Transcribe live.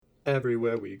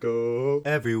Everywhere we go,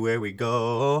 Everywhere we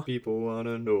go, people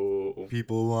wanna know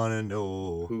people wanna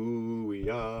know who we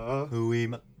are. who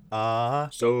we are.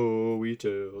 So we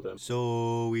tell them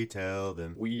So we tell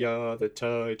them we are the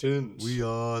Titans. we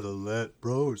are the Let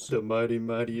Bros. the mighty,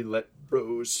 mighty Let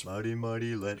Bros. Mighty,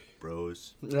 mighty Let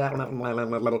Bros.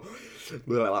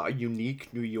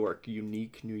 Unique New York,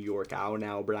 unique New York. Ow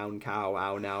now, brown cow.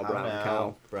 Ow now, brown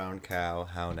cow. Brown cow.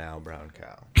 How now, brown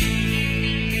cow.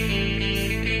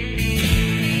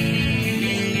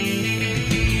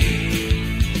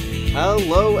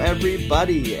 Hello,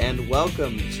 everybody, and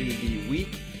welcome to the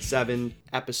Week 7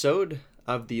 episode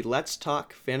of the Let's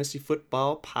Talk Fantasy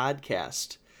Football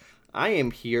podcast. I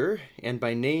am here, and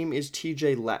my name is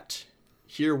TJ Lett.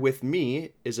 Here with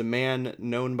me is a man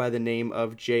known by the name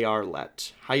of JR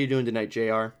Lett. How you doing tonight,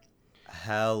 JR?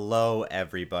 Hello,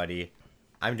 everybody.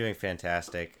 I'm doing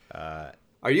fantastic. Are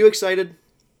you excited?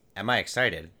 Am I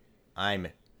excited? I'm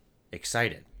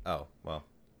excited. Oh, well.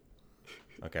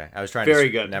 Okay, I was trying Very to...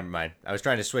 good. Never mind. I was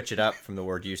trying to switch it up from the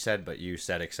word you said, but you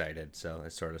said excited, so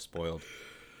it's sort of spoiled.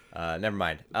 Never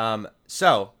mind.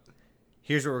 So,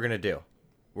 here's what we're going to do.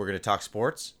 We're going to talk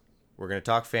sports, we're going to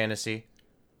talk fantasy,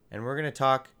 and we're going to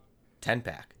talk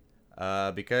 10-pack.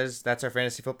 Because that's our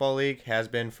fantasy football league, has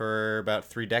been for about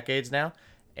 3 decades now.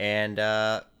 And,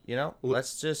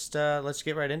 let's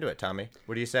get right into it, Tommy.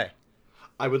 What do you say?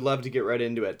 I would love to get right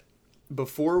into it.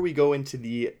 Before we go into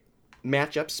the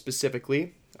matchup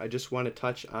specifically, I just want to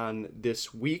touch on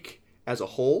this week as a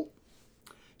whole.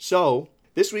 So,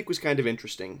 this week was kind of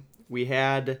interesting. We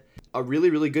had a really,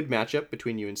 really good matchup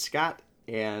between you and Scott,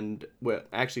 and, well,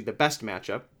 actually the best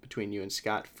matchup between you and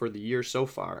Scott for the year so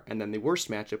far, and then the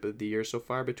worst matchup of the year so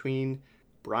far between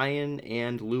Brian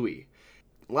and Louie.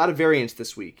 A lot of variance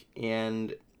this week,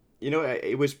 and,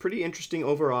 it was pretty interesting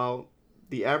overall.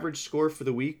 The average score for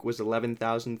the week was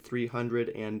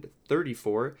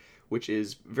 11,334, which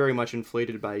is very much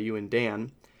inflated by you and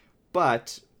Dan,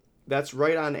 but that's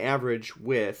right on average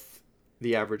with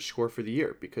the average score for the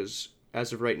year, because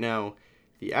as of right now,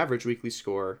 the average weekly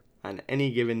score on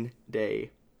any given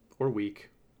day or week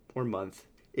or month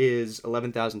is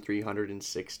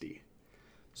 11,360.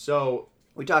 So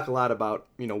we talk a lot about,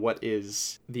 what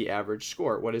is the average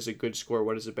score? What is a good score?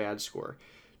 What is a bad score?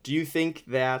 Do you think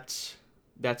that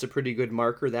that's a pretty good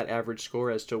marker, that average score,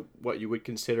 as to what you would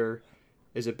consider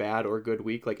is a bad or good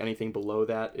week? Like anything below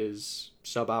that is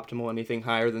suboptimal, anything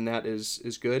higher than that is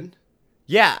good?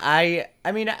 Yeah, I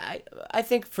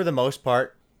think for the most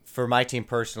part, for my team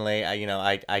personally,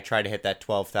 I try to hit that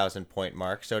 12,000 point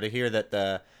mark. So to hear that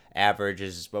the average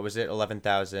is, what was it,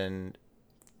 11,000?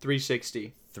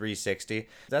 360.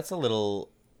 That's a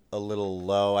little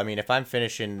low. I mean, if I'm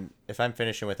finishing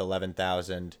with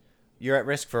 11,000, you're at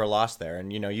risk for a loss there,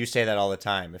 and you say that all the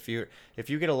time. If you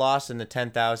get a loss in the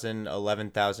 10,000,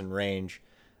 11,000 range,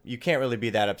 you can't really be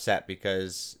that upset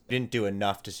because you didn't do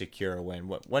enough to secure a win.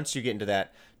 Once you get into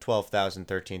that 12,000,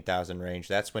 13,000 range,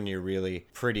 that's when you're really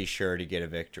pretty sure to get a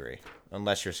victory,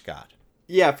 unless you're Scott.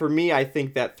 Yeah, for me, I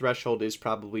think that threshold is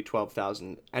probably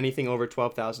 12,000. Anything over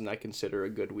 12,000 I consider a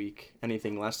good week.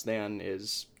 Anything less than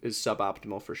is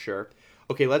suboptimal for sure.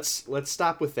 Okay, let's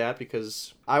stop with that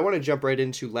because I want to jump right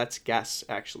into Let's Guess,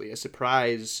 actually. A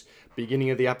surprise beginning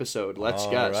of the episode. Let's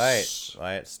guess. All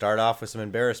right. Start off with some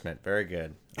embarrassment. Very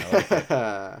good. I like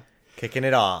it. Kicking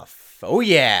it off. Oh,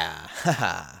 yeah.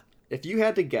 If you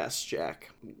had to guess,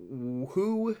 Jack,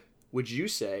 who would you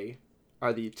say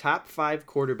are the top 5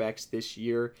 quarterbacks this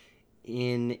year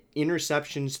in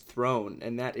interceptions thrown?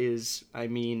 And that is,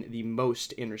 the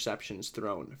most interceptions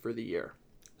thrown for the year.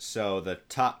 So the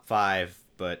top 5,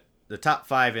 but the top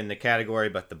 5 in the category,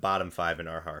 but the bottom 5 in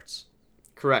our hearts.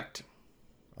 Correct.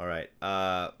 All right.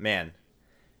 Man,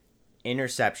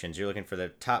 interceptions. You're looking for the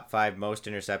top 5 most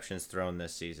interceptions thrown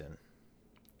this season.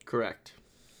 Correct.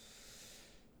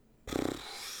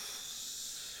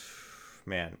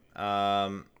 Man.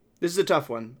 This is a tough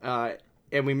one,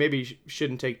 and we maybe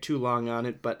shouldn't take too long on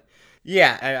it, but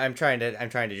yeah, I'm trying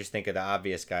to just think of the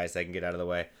obvious guys that I can get out of the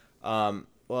way.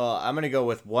 Well, I'm going to go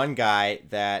with one guy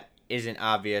that isn't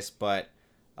obvious, but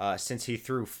since he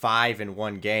threw 5 in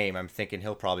one game, I'm thinking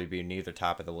he'll probably be near the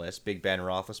top of the list. Big Ben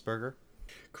Roethlisberger.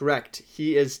 Correct.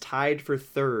 He is tied for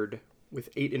third with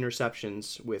 8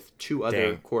 interceptions with 2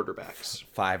 other quarterbacks.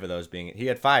 5 of those being... He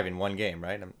had 5 in one game,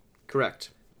 right? Correct.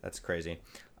 That's crazy.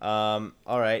 All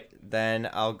right, then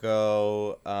I'll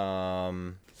go...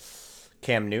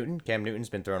 Cam Newton. Cam Newton's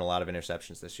been throwing a lot of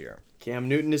interceptions this year. Cam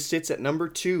Newton sits at number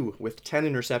 2 with 10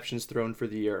 interceptions thrown for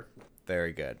the year.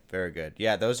 Very good. Very good.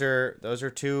 Yeah, those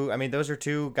are two. I mean, those are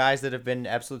two guys that have been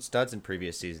absolute studs in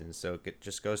previous seasons. So it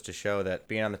just goes to show that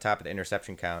being on the top of the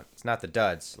interception count, it's not the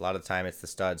duds. A lot of the time, it's the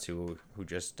studs who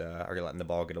just are letting the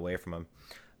ball get away from them.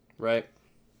 Right.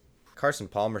 Carson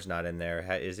Palmer's not in there,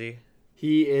 is he?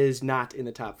 He is not in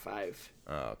the top 5.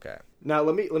 Oh, okay. Now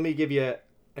let me give you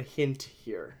a hint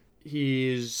here.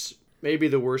 He's maybe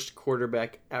the worst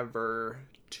quarterback ever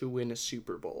to win a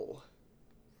Super Bowl.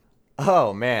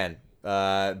 Oh man,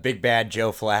 big bad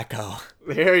Joe Flacco.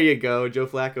 There you go. Joe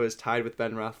Flacco is tied with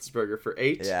Ben Roethlisberger for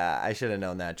 8. Yeah, I should have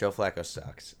known that. Joe Flacco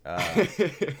sucks.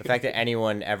 The fact that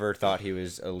anyone ever thought he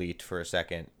was elite for a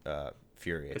second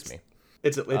infuriates me.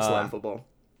 It's laughable.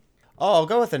 Oh, I'll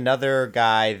go with another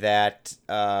guy that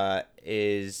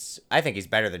is. I think he's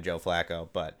better than Joe Flacco,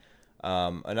 but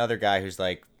another guy who's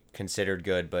like considered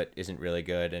good but isn't really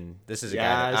good. And this is a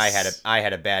guy that I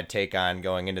had a bad take on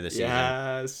going into the season.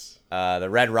 Yes. The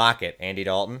Red Rocket, Andy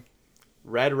Dalton.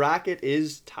 Red Rocket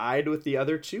is tied with the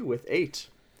other two with 8.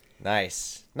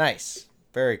 Nice,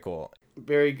 very cool.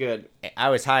 Very good. I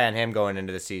was high on him going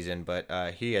into the season,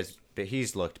 but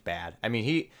he's looked bad. I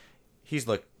mean, he's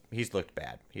looked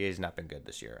bad. He has not been good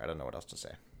this year. I don't know what else to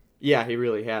say. Yeah, he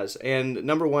really has. And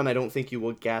number 1, I don't think you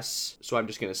will guess, so I'm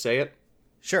just going to say it.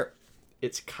 Sure.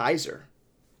 It's Kaiser.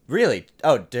 Really?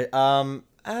 Oh,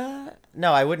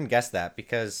 no, I wouldn't guess that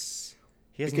because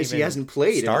he hasn't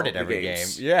played started in all the every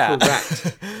games. game. Yeah.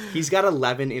 Correct. He's got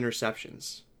 11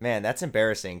 interceptions. Man, that's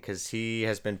embarrassing because he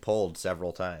has been pulled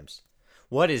several times.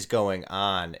 What is going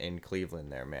on in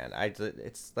Cleveland there, man?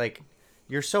 It's like,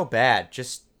 you're so bad.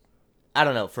 Just, I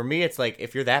don't know. For me, it's like,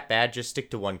 if you're that bad, just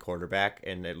stick to one quarterback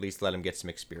and at least let him get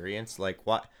some experience. Like,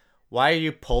 why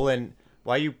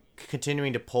are you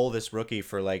continuing to pull this rookie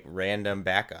for like random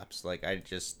backups? Like, it's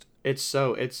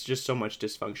just so much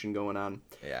dysfunction going on.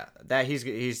 Yeah, that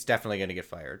he's definitely going to get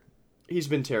fired. He's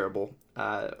been terrible.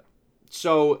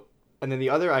 And then the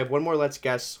other, I have one more let's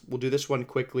guess. We'll do this one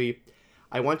quickly.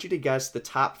 I want you to guess the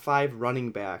top 5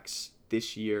 running backs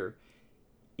this year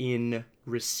in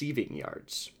receiving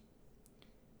yards.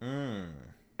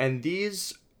 And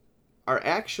these are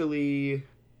actually,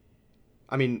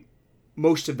 I mean,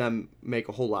 most of them make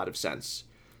a whole lot of sense.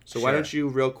 So Why don't you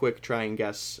real quick try and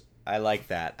guess? I like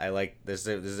that. I like this.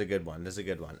 This is a good one.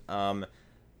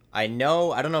 I don't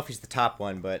know if he's the top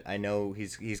one, but I know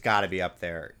he's got to be up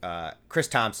there. Chris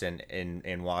Thompson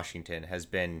in Washington has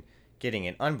been getting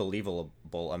an unbelievable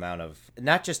amount of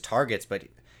not just targets, but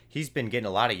he's been getting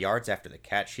a lot of yards after the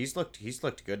catch. He's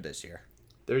looked good this year.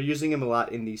 They're using him a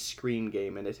lot in the screen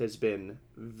game, and it has been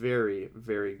very,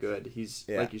 very good.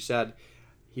 Like you said,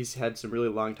 he's had some really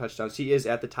long touchdowns. He is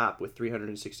at the top with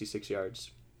 366 yards.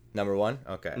 Number 1?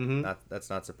 Okay. Mm-hmm. That's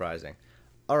not surprising.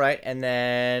 All right, and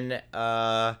then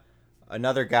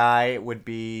another guy would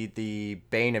be the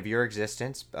bane of your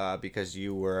existence because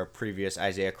you were a previous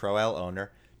Isaiah Crowell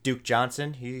owner. Duke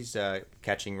Johnson, he's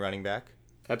catching running back.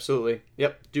 Absolutely.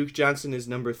 Yep. Duke Johnson is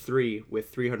number 3 with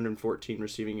 314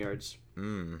 receiving yards.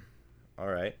 All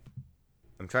right.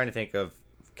 I'm trying to think of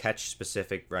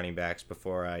catch-specific running backs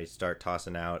before I start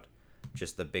tossing out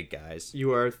just the big guys.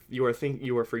 You are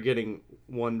forgetting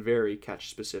one very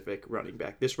catch-specific running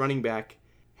back. This running back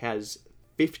has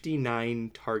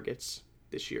 59 targets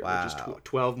this year, which is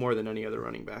 12 more than any other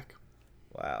running back.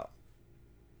 Wow.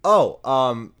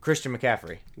 Oh, Christian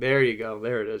McCaffrey. There you go.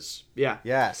 There it is. Yeah.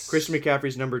 Yes. Christian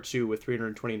McCaffrey's number 2 with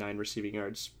 329 receiving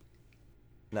yards.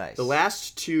 Nice. The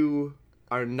last 2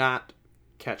 are not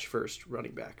catch-first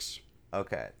running backs.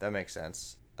 Okay, that makes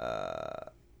sense.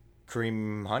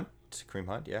 Kareem Hunt,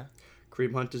 yeah.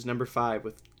 Kareem Hunt is number 5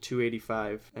 with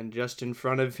 285. And just in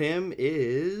front of him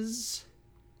is...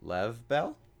 Lev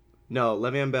Bell? No,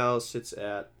 Le'Veon Bell sits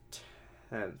at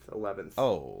 10th, 11th.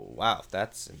 Oh, wow,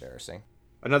 that's embarrassing.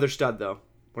 Another stud, though.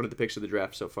 One of the picks of the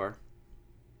draft so far.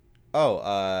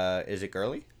 Oh, is it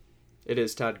Gurley? It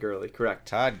is Todd Gurley, correct.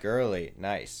 Todd Gurley,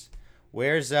 nice.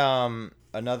 Where's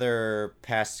another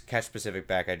catch-specific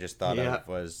back I just thought of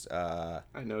was... I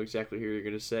know exactly who you're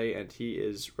going to say, and he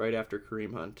is right after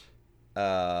Kareem Hunt.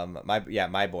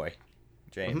 My boy,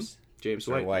 James. Mm-hmm. James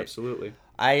White, absolutely.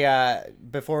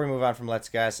 Before we move on from Let's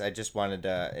Guess, I just wanted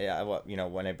to,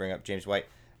 when I bring up James White,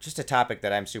 just a topic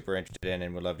that I'm super interested in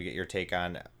and would love to get your take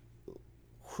on.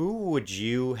 Who would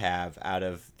you have out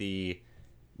of the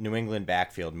New England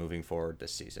backfield moving forward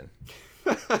this season?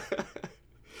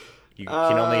 You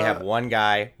can only have one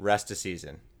guy rest a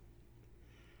season.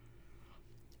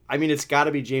 I mean, it's got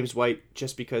to be James White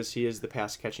just because he is the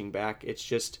pass-catching back. It's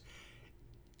just...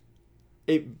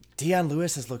 Dion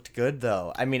Lewis has looked good,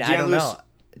 though. I mean, I don't know.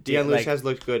 Dion Lewis has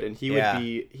looked good, and he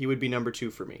would be number 2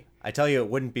 for me. I tell you, it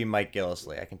wouldn't be Mike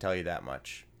Gillislee. I can tell you that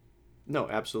much. No,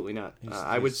 absolutely not.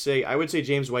 I would say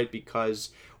James White because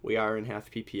we are in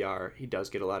half PPR. He does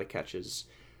get a lot of catches,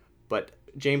 but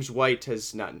James White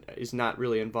is not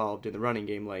really involved in the running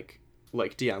game like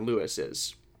Dion Lewis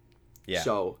is. Yeah.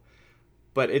 So,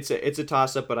 but it's a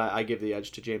toss up. But I give the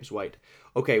edge to James White.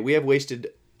 Okay, we have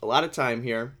wasted a lot of time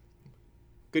here.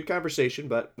 Good conversation,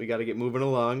 but we got to get moving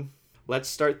along. Let's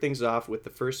start things off with the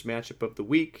first matchup of the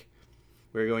week.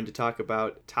 We're going to talk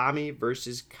about Tommy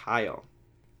versus Kyle.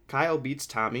 Kyle beats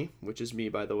Tommy, which is me,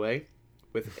 by the way,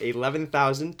 with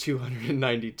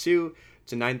 11,292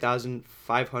 to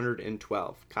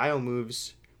 9,512.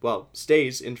 Kyle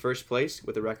stays in first place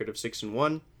with a record of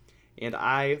 6-1, and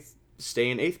I stay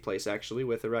in 8th place, actually,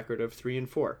 with a record of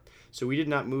 3-4. So we did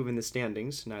not move in the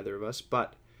standings, neither of us,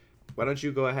 but why don't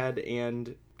you go ahead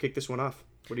and kick this one off?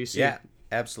 What do you see? Yeah,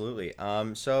 absolutely.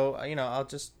 So,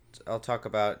 I'll talk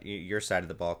about your side of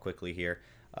the ball quickly here.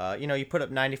 You put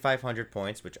up 9,500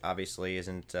 points, which obviously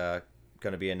isn't going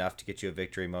to be enough to get you a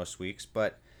victory most weeks,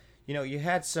 but you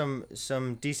had some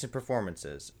decent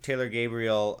performances. Taylor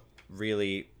Gabriel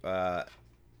really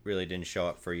didn't show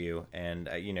up for you, and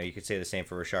you could say the same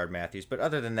for Rashard Matthews. But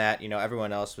other than that,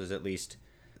 everyone else was at least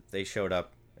they showed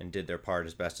up and did their part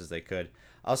as best as they could.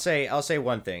 I'll say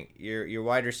one thing: your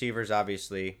wide receivers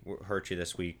obviously hurt you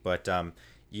this week, but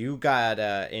you got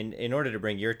in order to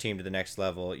bring your team to the next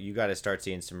level, you got to start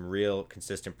seeing some real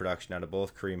consistent production out of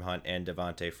both Kareem Hunt and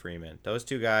Devontae Freeman. Those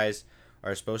two guys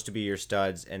are supposed to be your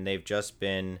studs, and they've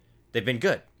been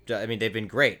good. I mean, they've been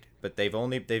great, but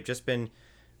they've just been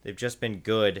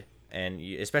good, and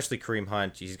especially Kareem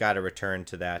Hunt, he's got to return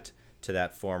to that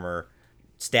former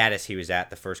status he was at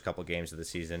the first couple games of the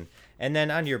season. And then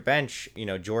on your bench,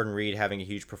 Jordan Reed having a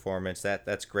huge performance,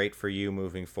 that's great for you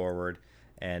moving forward.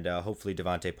 And hopefully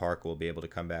Devontae Parker will be able to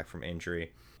come back from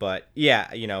injury. But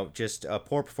yeah, just a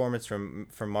poor performance from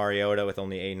Mariota with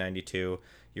only 892.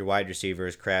 Your wide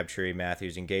receivers, Crabtree,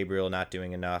 Matthews, and Gabriel not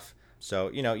doing enough.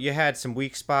 So you had some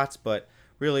weak spots, but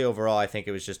really overall, I think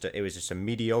it was just a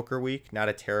mediocre week, not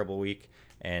a terrible week,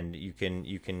 and you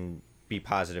can be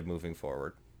positive moving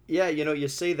forward. Yeah, you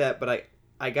say that, but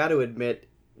I got to admit,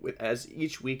 as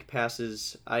each week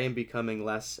passes, I am becoming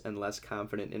less and less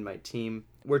confident in my team.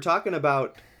 We're talking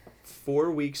about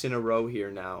 4 weeks in a row here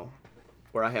now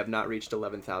where I have not reached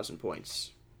 11,000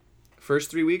 points. First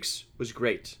 3 weeks was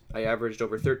great. I averaged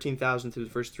over 13,000 through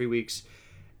the first 3 weeks.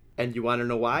 And you want to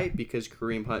know why? Because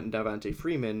Kareem Hunt and Devontae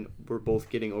Freeman were both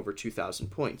getting over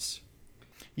 2,000 points.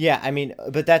 Yeah, I mean,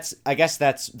 but I guess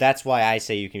that's why I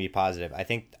say you can be positive.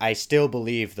 I still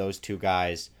believe those two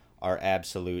guys are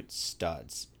absolute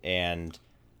studs. And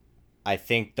I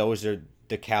think those are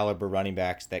the caliber running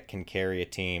backs that can carry a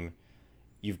team.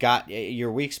 You've got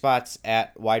your weak spots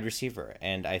at wide receiver,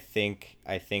 and I think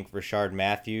Rashard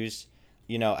Matthews,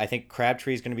 I think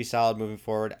Crabtree is going to be solid moving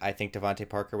forward. I think Devontae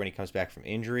Parker, when he comes back from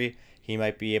injury, he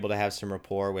might be able to have some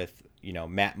rapport with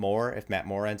Matt Moore if Matt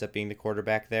Moore ends up being the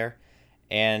quarterback there.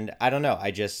 And I don't know.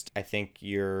 I think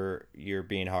you're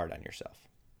being hard on yourself.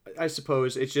 I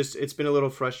suppose it's been a little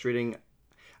frustrating.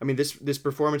 I mean, this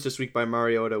performance this week by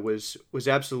Mariota was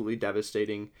absolutely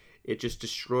devastating. It just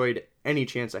destroyed any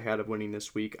chance I had of winning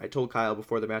this week. I told Kyle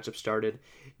before the matchup started,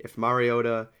 if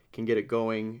Mariota can get it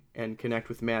going and connect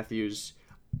with Matthews,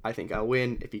 I think I'll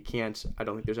win. If he can't, I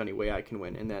don't think there's any way I can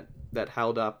win. And that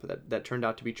held up. That turned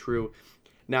out to be true.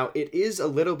 Now, it is a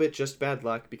little bit just bad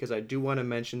luck because I do want to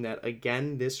mention that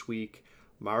again this week,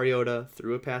 Mariota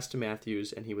threw a pass to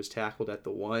Matthews and he was tackled at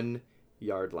the 1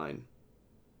 yard line.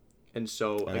 And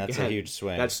so that's a huge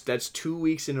swing. That's 2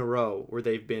 weeks in a row where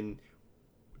they've been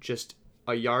just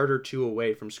a yard or two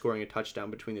away from scoring a touchdown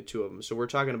between the two of them. So we're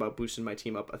talking about boosting my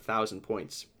team up 1,000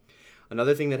 points.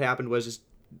 Another thing that happened was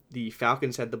the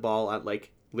Falcons had the ball at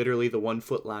literally the 1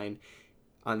 foot line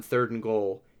on 3rd and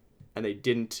goal, and they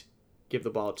didn't give the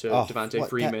ball to Devontae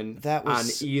Freeman on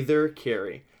either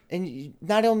carry. And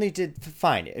not only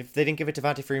if they didn't give it to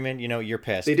Devontae Freeman, you're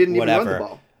pissed. They didn't even run the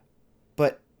ball.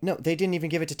 But no, they didn't even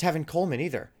give it to Tevin Coleman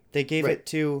either. They gave it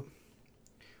to,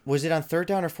 was it on 3rd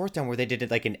down or 4th down where they did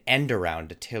it like an end around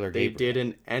to Taylor Gabriel? They did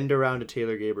an end around to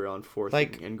Taylor Gabriel on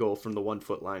 4th and goal from the 1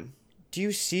 foot line. Do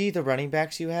you see the running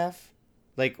backs you have?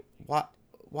 Why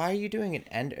are you doing an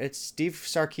end? It's Steve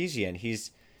Sarkisian.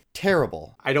 He's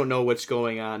terrible. I don't know what's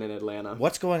going on in Atlanta.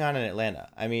 What's going on in Atlanta?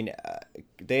 I mean,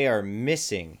 they are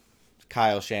missing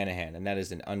Kyle Shanahan, and that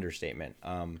is an understatement.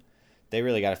 They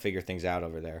really got to figure things out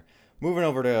over there. Moving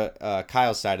over to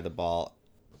Kyle's side of the ball.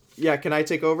 Yeah, can I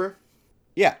take over?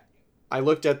 Yeah. I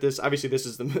looked at this. Obviously, this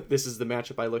is the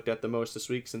matchup I looked at the most this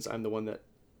week since I'm the one that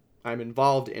I'm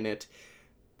involved in it.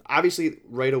 Obviously,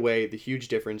 right away, the huge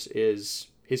difference is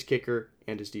his kicker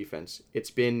and his defense.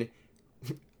 It's been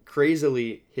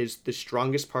crazily the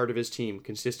strongest part of his team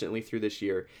consistently through this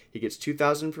year. He gets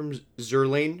 2,000 from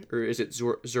Zerlane, or is it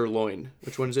Zerloin?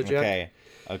 Which one is it, Jack?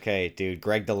 Okay, dude.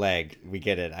 Greg the Leg. We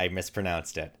get it. I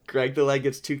mispronounced it. Greg the Leg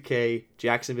gets 2K.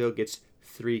 Jacksonville gets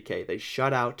 3K. They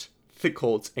shut out the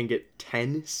Colts and get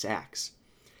 10 sacks.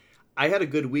 I had a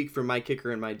good week for my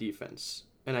kicker and my defense,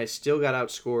 and I still got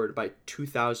outscored by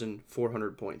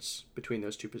 2,400 points between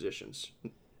those two positions.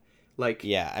 Like,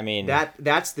 yeah, I mean,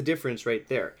 that's the difference right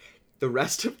there. The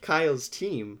rest of Kyle's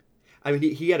team, I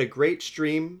mean, he had a great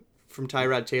stream from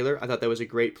Tyrod Taylor. I thought that was a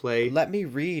great play. Let me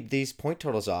read these point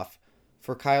totals off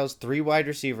for Kyle's 3 wide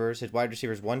receivers, his wide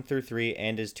receivers 1 through 3,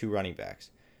 and his 2 running backs.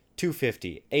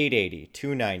 250, 880,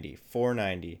 290,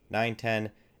 490,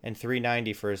 910, and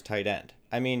 390 for his tight end.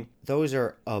 I mean, those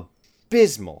are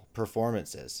abysmal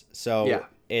performances. So yeah.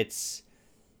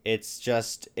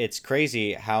 It's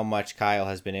crazy how much Kyle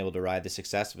has been able to ride the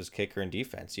success of his kicker and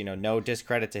defense. You know, no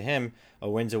discredit to him. A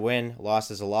win's a win, a loss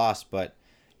is a loss, but,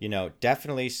 you know,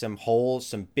 definitely some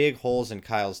big holes in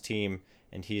Kyle's team,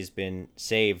 and he's been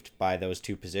saved by those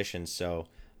 2 positions. So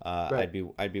right.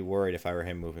 I'd be worried if I were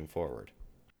him moving forward.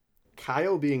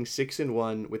 Kyle being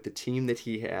 6-1 with the team that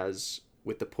he has,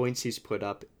 with the points he's put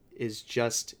up,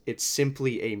 it's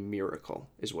simply a miracle,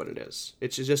 is what it is.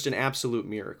 It's just an absolute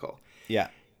miracle. Yeah.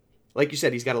 Like you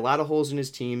said, he's got a lot of holes in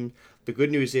his team. The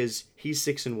good news is he's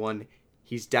 6-1.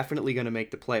 He's definitely going to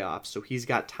make the playoffs, so he's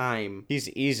got time. He's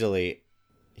easily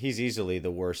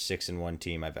the worst 6-1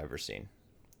 team I've ever seen.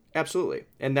 Absolutely.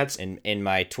 And that's in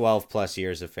my 12 plus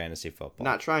years of fantasy football.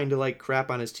 Not trying to like crap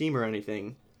on his team or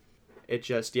anything. It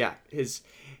just, yeah,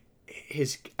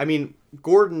 I mean,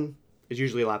 Gordon is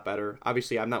usually a lot better.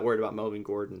 Obviously, I'm not worried about Melvin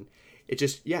Gordon. It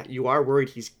just, yeah, you are worried.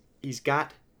 He's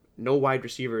got no wide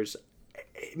receivers.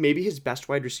 Maybe his best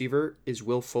wide receiver is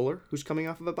Will Fuller, who's coming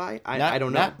off of a bye. I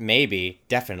don't know. Not maybe,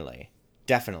 definitely.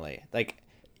 Like,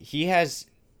 he has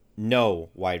no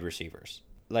wide receivers.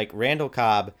 Like, Randall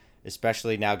Cobb,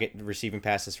 especially now receiving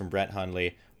passes from Brett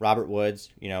Hundley. Robert Woods,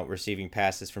 you know, receiving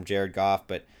passes from Jared Goff.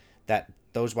 But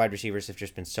those wide receivers have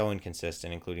just been so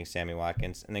inconsistent, including Sammy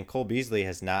Watkins. And then Cole Beasley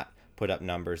has not put up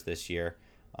numbers this year.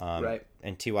 Right.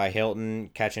 And T.Y. Hilton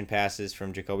catching passes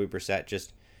from Jacoby Brissett,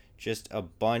 just a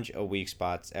bunch of weak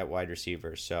spots at wide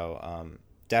receivers. So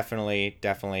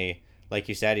definitely, like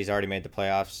you said, he's already made the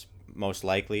playoffs, most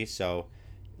likely. So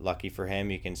lucky for him,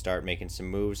 he can start making some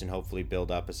moves and hopefully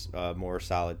build up a more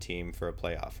solid team for a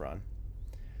playoff run.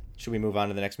 Should we move on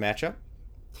to the next matchup?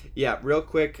 Yeah, real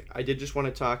quick, I did just want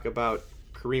to talk about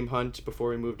Kareem Hunt before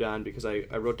we moved on, because I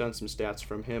wrote down some stats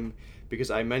from him,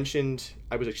 because I mentioned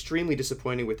I was extremely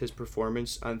disappointed with his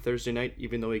performance on Thursday night,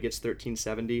 even though he gets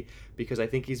 1370, because I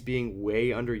think he's being way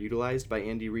underutilized by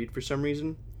Andy Reid for some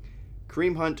reason.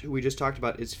 Kareem Hunt, who we just talked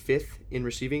about, is 5th in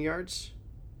receiving yards.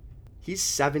 He's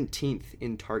 17th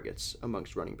in targets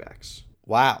amongst running backs.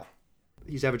 Wow.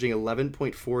 He's averaging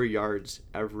 11.4 yards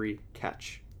every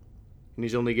catch. And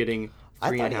he's only getting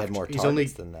I thought he had more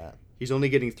targets than that. He's only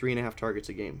getting 3.5 targets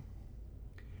a game.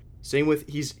 Same with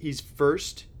he's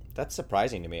first. That's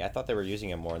surprising to me. I thought they were using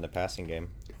him more in the passing game.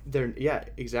 Yeah,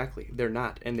 exactly. They're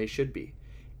not, and they should be.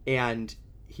 And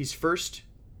he's first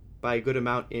by a good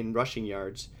amount in rushing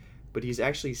yards, but he's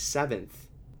actually 7th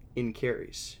in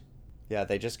carries. Yeah,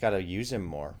 they just got to use him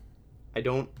more. I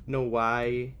don't know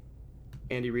why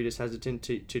Andy Reid is hesitant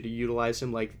to utilize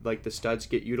him like the studs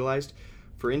get utilized.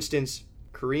 For instance,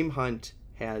 Kareem Hunt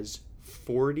has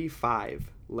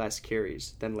 45 less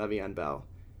carries than Le'Veon Bell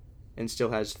and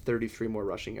still has 33 more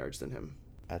rushing yards than him.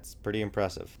 That's pretty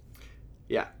impressive.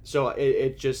 Yeah, so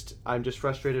I'm just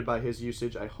frustrated by his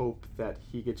usage. I hope that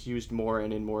he gets used more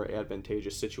and in more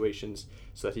advantageous situations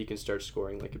so that he can start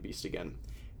scoring like a beast again.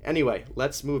 Anyway,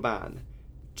 let's move on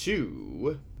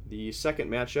to the second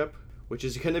matchup, which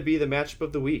is going to be the matchup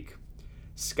of the week.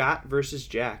 Scott versus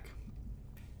Jack.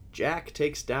 Jack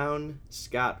takes down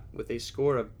Scott with a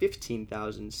score of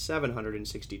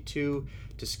 15,762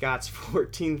 to Scott's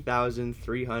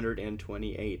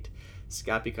 14,328.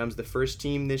 Scott becomes the first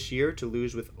team this year to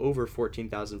lose with over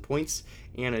 14,000 points.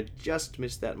 Anna just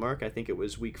missed that mark. I think it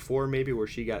was week 4 maybe where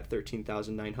she got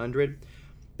 13,900.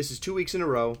 This is 2 weeks in a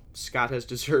row. Scott has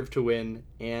deserved to win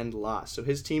and lost. So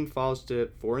his team falls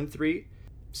to 4-3,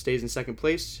 stays in second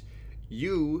place.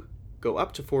 You go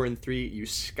up to 4-3. You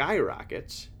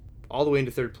skyrocket all the way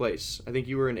into third place. I think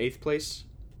you were in 8th place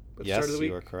at the start of the week.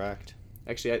 You are correct.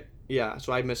 Actually,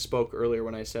 so I misspoke earlier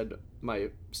when I said my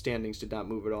standings did not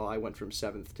move at all. I went from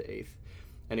 7th to 8th.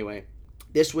 Anyway,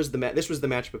 this was the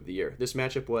matchup of the year. This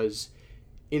matchup was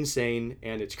insane,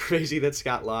 and it's crazy that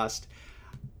Scott lost.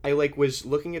 I was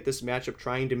looking at this matchup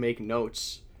trying to make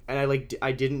notes, and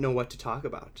I didn't know what to talk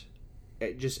about.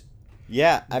 It just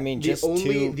Yeah, I mean, just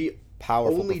two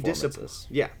powerful only performances.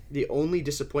 the only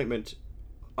disappointment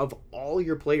of all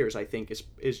your players, I think,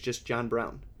 is just John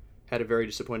Brown. Had a very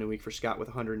disappointing week for Scott with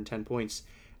 110 points.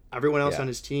 Everyone else on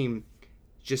his team,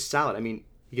 just solid. I mean,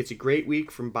 he gets a great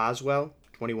week from Boswell,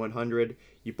 2,100.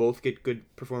 You both get good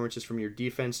performances from your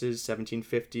defenses,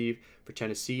 1,750 for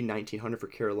Tennessee, 1,900 for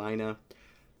Carolina.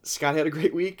 Scott had a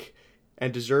great week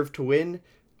and deserved to win,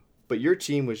 but your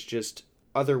team was just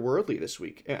otherworldly this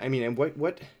week. I mean, and what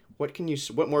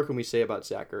more can we say about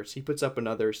Zach Ertz? He puts up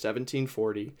another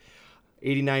 1,740,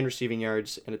 89 receiving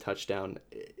yards and a touchdown.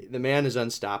 The man is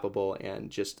unstoppable, and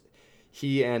just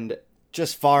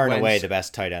far and away the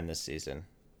best tight end this season.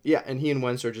 Yeah, and he and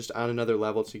Wentz are just on another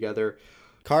level together.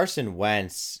 Carson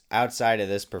Wentz, outside of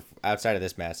this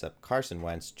matchup, Carson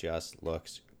Wentz just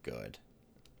looks good.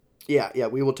 Yeah,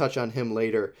 we will touch on him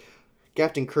later.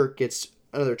 Captain Kirk gets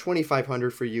another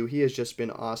 2,500 for you. He has just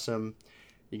been awesome.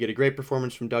 You get a great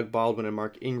performance from Doug Baldwin and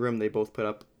Mark Ingram. They both put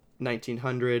up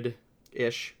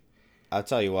 1,900-ish. I'll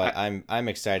tell you what, I'm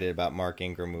excited about Mark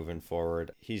Ingram moving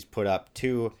forward. He's put up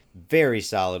 2 very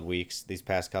solid weeks these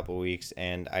past couple weeks,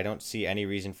 and I don't see any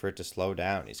reason for it to slow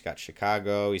down. He's got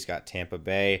Chicago, he's got Tampa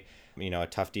Bay, a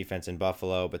tough defense in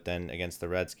Buffalo, but then against the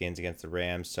Redskins, against the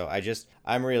Rams. So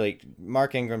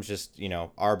Mark Ingram's just,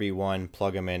 RB1,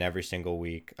 plug him in every single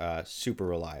week. Super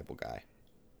reliable guy.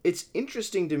 It's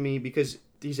interesting to me because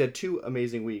he's had 2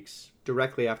 amazing weeks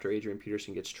directly after Adrian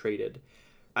Peterson gets traded.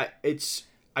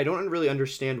 I don't really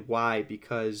understand why,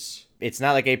 because it's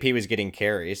not like AP was getting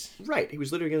carries. Right. He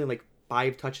was literally getting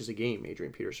 5 touches a game,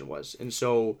 Adrian Peterson was. And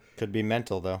so could be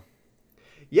mental though.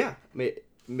 Yeah.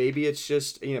 Maybe it's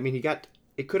just,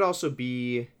 it could also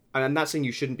be, I'm not saying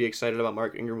you shouldn't be excited about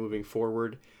Mark Ingram moving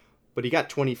forward, but he got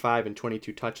 25 and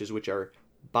 22 touches, which are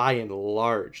by and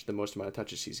large the most amount of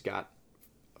touches he's got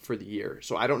for the year.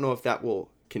 So I don't know if that will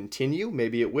continue.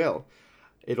 Maybe it will.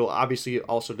 It'll obviously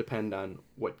also depend on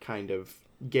what kind of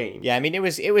game. Yeah,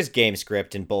 it was game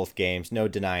script in both games, no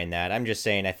denying that. I'm just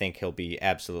saying I think he'll be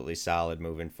absolutely solid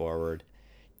moving forward.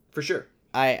 For sure.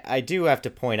 I do have to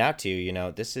point out to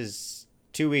you, this is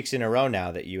 2 weeks in a row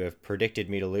now that you have predicted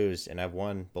me to lose, and I've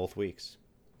won both weeks.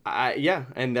 Yeah,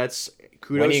 and that's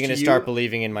kudos. When are you going to start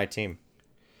believing in my team?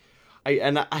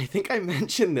 I think I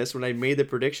mentioned this when I made the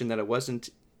prediction that it wasn't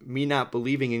me not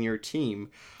believing in your team.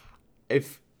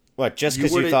 Just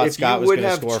because you thought Scott was going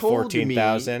to score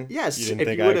 14,000? Yes, if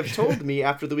you would have told me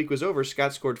after the week was over,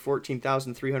 Scott scored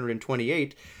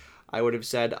 14,328, I would have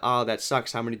said, "Oh, that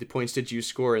sucks. How many points did you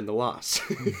score in the loss?"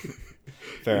 Fair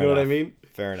enough. You know what I mean?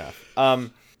 Fair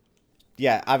enough.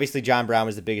 Yeah, obviously John Brown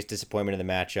was the biggest disappointment in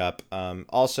the matchup.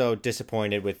 Also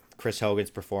disappointed with Chris Hogan's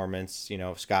performance.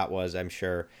 Scott was, I'm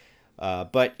sure.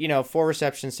 But 4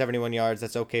 receptions, 71 yards.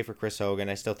 That's okay for Chris Hogan.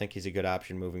 I still think he's a good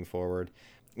option moving forward.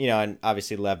 And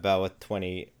obviously Lev Bell with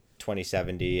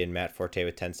 2070 and Matt Forte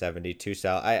with 1070.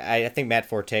 I think Matt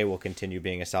Forte will continue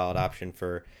being a solid option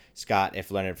for Scott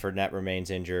if Leonard Fournette remains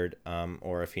injured,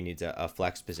 or if he needs a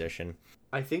flex position.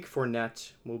 I think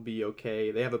Fournette will be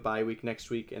okay. They have a bye week next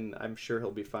week, and I'm sure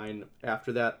he'll be fine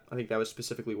after that. I think that was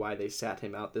specifically why they sat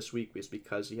him out this week, was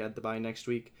because he had the bye next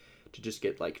week to just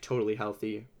get totally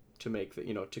healthy to make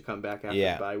to come back after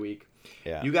the bye week.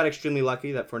 Yeah. You got extremely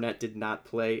lucky that Fournette did not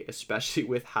play, especially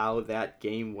with how that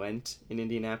game went in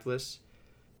Indianapolis.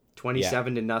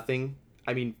 27-0.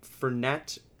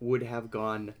 Fournette would have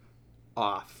gone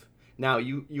off. Now,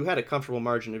 you had a comfortable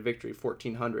margin of victory,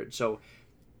 1,400. So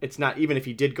it's not, even if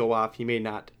he did go off,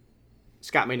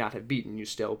 Scott may not have beaten you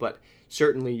still, but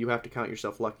certainly you have to count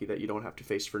yourself lucky that you don't have to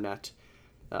face Fournette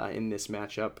in this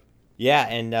matchup. Yeah,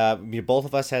 and both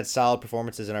of us had solid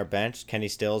performances in our bench. Kenny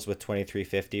Stills with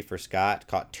 2350 for Scott,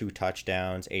 caught 2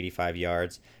 touchdowns, 85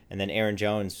 yards. And then Aaron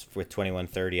Jones with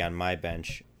 2130 on my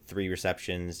bench, 3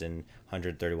 receptions and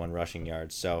 131 rushing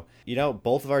yards. So,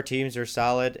 both of our teams are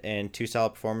solid and 2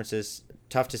 solid performances.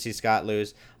 Tough to see Scott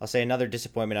lose. I'll say another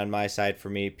disappointment on my side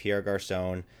for me, Pierre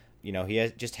Garçon.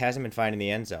 He just hasn't been finding the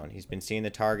end zone. He's been seeing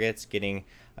the targets, getting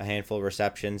a handful of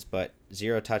receptions, but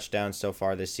 0 touchdowns so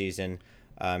far this season.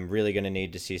 I'm really going to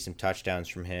need to see some touchdowns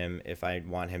from him if I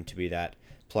want him to be that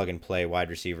plug-and-play wide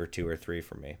receiver 2 or 3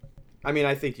 for me.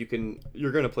 I think you're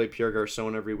going to play Pierre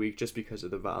Garçon every week just because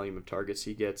of the volume of targets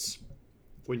he gets.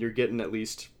 When you're getting at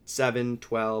least 7,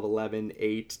 12, 11,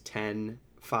 8, 10,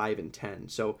 5, and 10.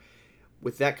 So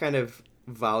with that kind of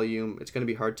volume, it's going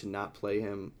to be hard to not play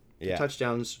him. Yeah. The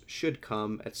touchdowns should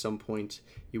come at some point,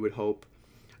 you would hope.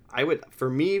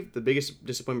 For me, the biggest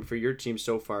disappointment for your team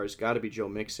so far has got to be Joe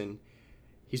Mixon.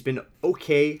 He's been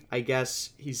okay, I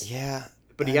guess.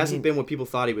 but he hasn't been what people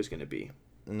thought he was going to be.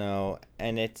 No,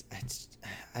 and it's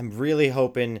I'm really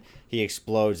hoping he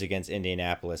explodes against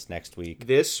Indianapolis next week.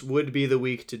 This would be the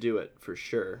week to do it for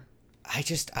sure.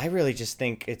 I really just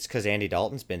think it's because Andy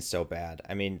Dalton's been so bad.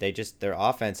 I mean, their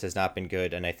offense has not been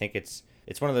good, and I think it's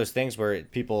one of those things where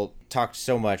people talk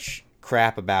so much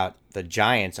crap about the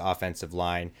Giants' offensive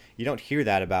line. You don't hear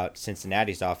that about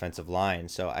Cincinnati's offensive line,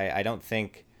 so I don't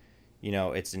think,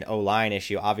 it's an O-line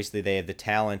issue. Obviously, they have the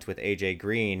talent with A.J.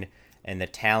 Green and the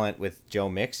talent with Joe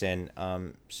Mixon.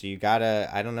 So you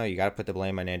gotta put the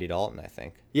blame on Andy Dalton, I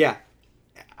think. Yeah.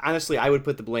 Honestly, I would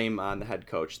put the blame on the head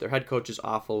coach. Their head coach is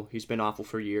awful. He's been awful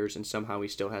for years, and somehow he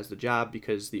still has the job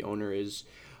because the owner is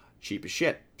cheap as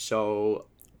shit. So,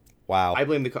 wow, I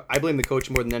blame the coach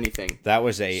more than anything. That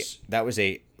was a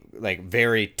like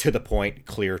very to the point,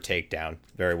 clear takedown.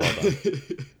 Very well done.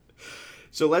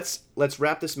 So let's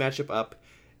wrap this matchup up.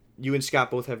 You and Scott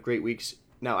both have great weeks.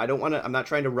 Now, I'm not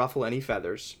trying to ruffle any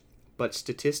feathers, but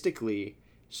statistically,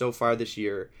 so far this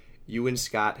year, you and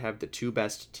Scott have the two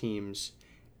best teams,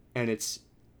 and it's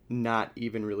not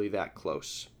even really that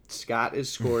close. Scott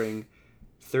is scoring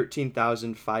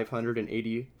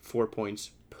 13,584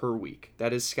 points per week.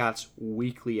 That is Scott's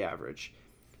weekly average.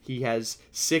 He has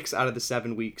 6 out of the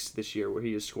 7 weeks this year where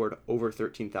he has scored over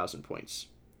 13,000 points.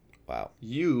 Wow.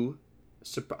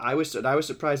 I was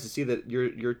surprised to see that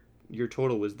your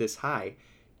total was this high.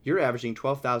 You're averaging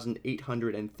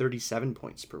 12,837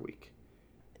 points per week.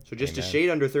 So just a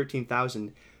shade under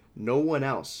 13,000. No one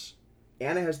else.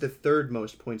 Anna has the third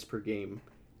most points per game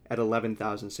at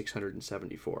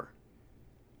 11,674.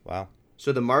 Wow.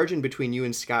 So the margin between you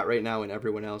and Scott right now and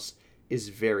everyone else is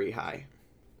very high.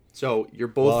 So you're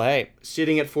both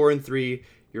sitting at 4-3.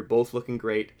 You're both looking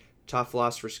great. Tough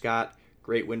loss for Scott.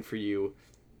 Great win for you.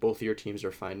 Both of your teams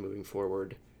are fine moving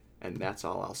forward. And that's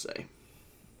all I'll say.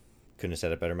 Couldn't have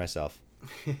said it better myself.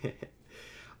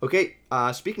 Okay,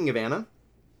 speaking of Anna,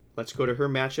 let's go to her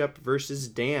matchup versus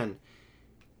Dan.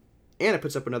 Anna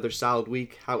puts up another solid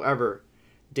week. However,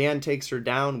 Dan takes her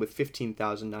down with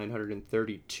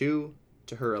 15,932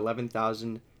 to her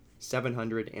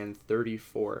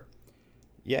 11,734.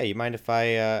 Yeah, you mind if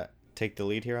I take the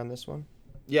lead here on this one?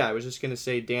 Yeah, I was just going to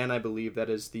say, Dan, I believe that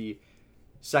is the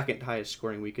second highest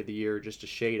scoring week of the year, just a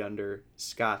shade under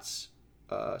Scott's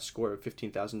score of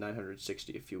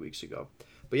 15,960 a few weeks ago.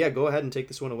 But yeah, go ahead and take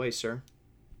this one away, sir.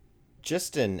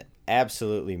 Just an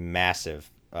absolutely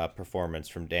massive performance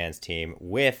from Dan's team,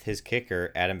 with his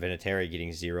kicker, Adam Vinatieri,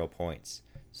 getting 0 points.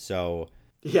 So,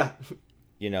 yeah,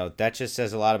 that just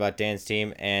says a lot about Dan's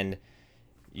team. And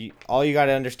all you got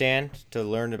to understand to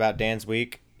learn about Dan's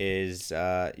week is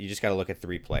you just got to look at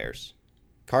 3 players.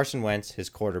 Carson Wentz, his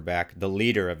quarterback, the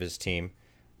leader of his team,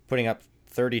 putting up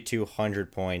 3,200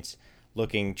 points,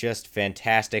 looking just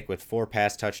fantastic with 4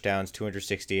 pass touchdowns,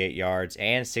 268 yards,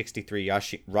 and 63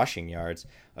 rushing yards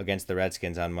against the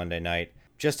Redskins on Monday night.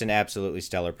 Just an absolutely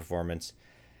stellar performance.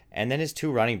 And then his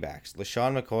 2 running backs,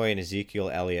 LaShawn McCoy and Ezekiel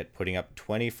Elliott, putting up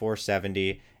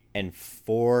 2,470 and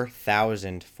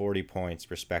 4,040 points,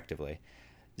 respectively.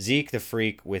 Zeke the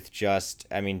Freak with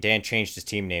Dan changed his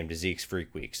team name to Zeke's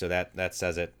Freak Week, so that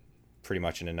says it pretty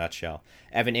much in a nutshell.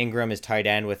 Evan Ingram is tight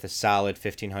end with a solid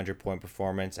 1,500 point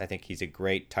performance. I think he's a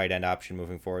great tight end option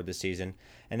moving forward this season.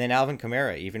 And then Alvin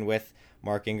Kamara, even with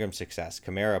Mark Ingram's success,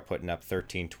 Kamara putting up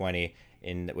 1,320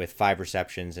 with 5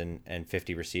 receptions and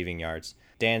 50 receiving yards.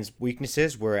 Dan's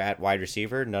weaknesses were at wide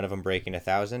receiver, none of them breaking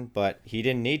 1,000, but he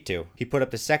didn't need to. He put up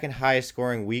the second highest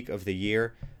scoring week of the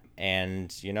year,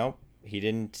 and he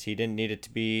didn't need it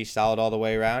to be solid all the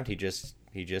way around. He just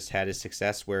had his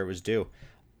success where it was due.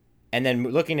 And then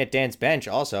looking at Dan's bench,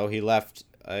 also he left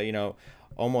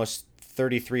almost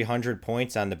 3,300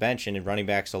 points on the bench and in running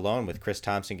backs alone, with Chris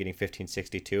Thompson getting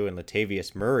 1,562 and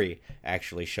Latavius Murray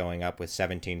actually showing up with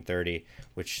 1,730,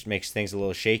 which makes things a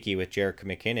little shaky with Jerick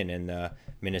McKinnon in the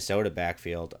Minnesota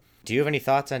backfield. Do you have any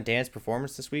thoughts on Dan's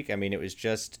performance this week? I mean, it was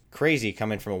just crazy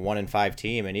coming from a 1-5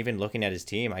 team, and even looking at his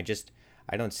team, I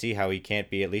don't see how he can't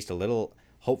be at least a little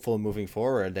hopeful moving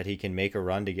forward that he can make a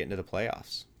run to get into the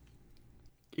playoffs.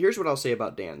 Here's what I'll say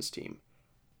about Dan's team.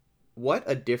 What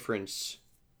a difference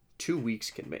 2 weeks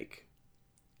can make.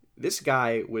 This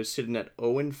guy was sitting at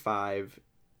 0-5,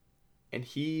 and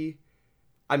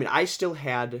I still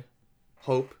had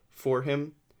hope for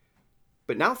him,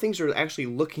 but now things are actually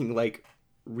looking like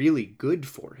really good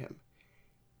for him.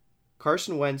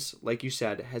 Carson Wentz, like you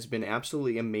said, has been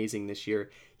absolutely amazing this year.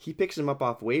 He picks him up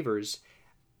off waivers.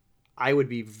 I would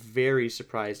be very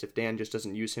surprised if Dan just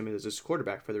doesn't use him as his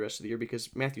quarterback for the rest of the year,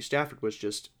 because Matthew Stafford was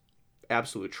just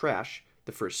absolute trash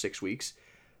the first 6 weeks.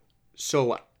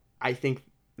 So I think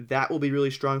that will be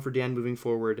really strong for Dan moving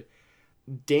forward.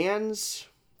 Dan's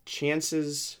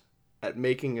chances at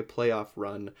making a playoff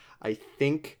run, I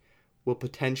think, will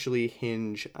potentially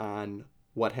hinge on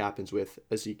what happens with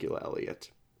Ezekiel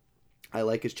Elliott. I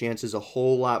like his chances a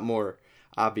whole lot more,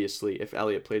 obviously, if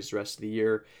Elliott plays the rest of the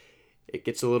year. It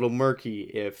gets a little murky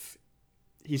if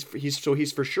he's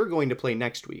for sure going to play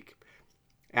next week.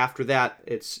 After that,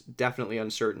 it's definitely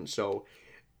uncertain. So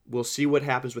we'll see what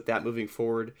happens with that moving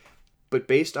forward. But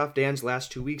based off Dan's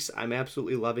last 2 weeks, I'm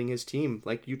absolutely loving his team.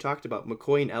 Like you talked about,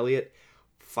 McCoy and Elliott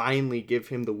finally give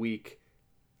him the week.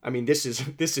 I mean, this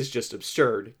is just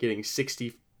absurd, getting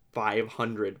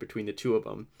 6,500 between the two of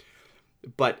them.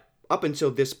 But up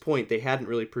until this point, they hadn't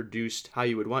really produced how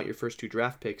you would want your first two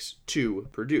draft picks to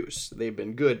produce. They've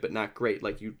been good, but not great,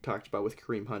 like you talked about with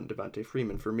Kareem Hunt and Devontae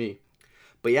Freeman for me.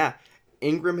 But yeah,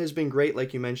 Ingram has been great,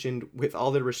 like you mentioned, with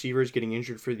all the receivers getting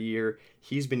injured for the year.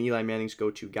 He's been Eli Manning's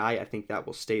go-to guy. I think that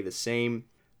will stay the same.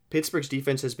 Pittsburgh's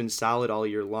defense has been solid all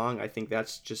year long. I think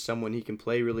that's just someone he can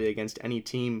play really against any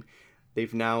team.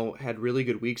 They've now had really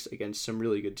good weeks against some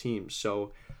really good teams.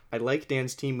 So I like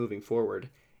Dan's team moving forward.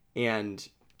 And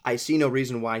I see no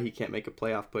reason why he can't make a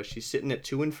playoff push. He's sitting at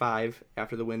 2-5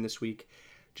 after the win this week.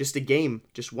 Just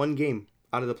one game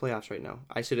out of the playoffs right now.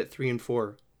 I sit at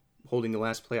 3-4. Holding the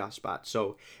last playoff spot.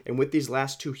 So, and with these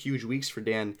last two huge weeks for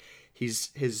Dan,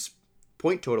 his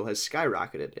point total has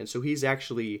skyrocketed, and so he's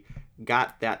actually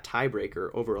got that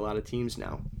tiebreaker over a lot of teams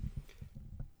now.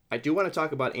 I do want to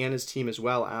talk about Anna's team as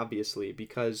well, obviously,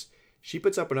 because she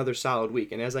puts up another solid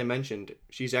week, and as I mentioned,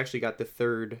 she's actually got the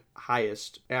third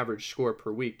highest average score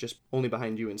per week, just only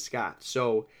behind you and Scott.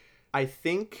 So I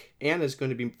think Anna's going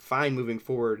to be fine moving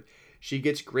forward. She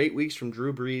gets great weeks from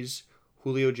Drew Brees,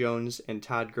 Julio Jones, and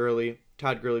Todd Gurley.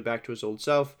 Todd Gurley back to his old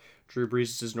self. Drew Brees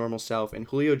is his normal self. And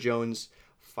Julio Jones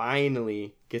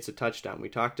finally gets a touchdown. We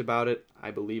talked about it,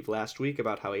 I believe, last week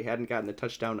about how he hadn't gotten a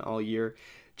touchdown all year.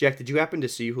 Jack, did you happen to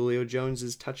see Julio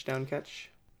Jones's touchdown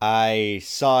catch? I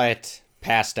saw it,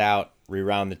 passed out,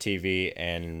 rewound the TV,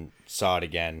 and saw it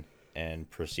again,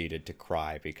 and proceeded to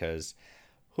cry because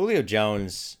Julio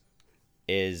Jones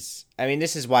is... I mean,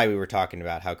 this is why we were talking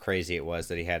about how crazy it was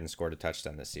that he hadn't scored a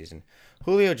touchdown this season.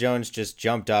 Julio Jones just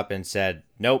jumped up and said,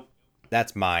 "Nope,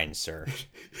 that's mine, sir."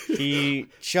 He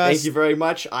just... Thank you very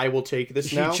much. I will take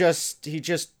this now. He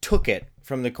just took it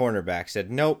from the cornerback, said,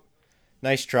 "Nope,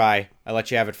 nice try. I let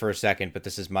you have it for a second, but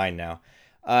this is mine now."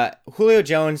 Julio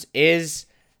Jones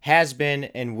has been,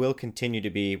 and will continue to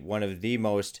be one of the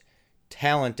most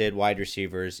talented wide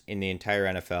receivers in the entire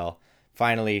NFL.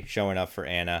 Finally showing up for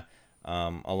Anna,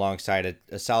 alongside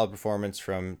a solid performance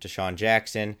from Deshaun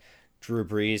Jackson, Drew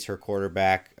Brees, her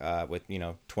quarterback, with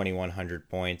 2,100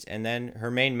 points, and then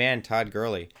her main man Todd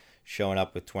Gurley showing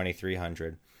up with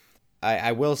 2,300.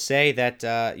 I will say that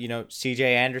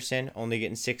C.J. Anderson only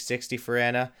getting 660 for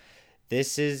Anna.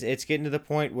 It's getting to the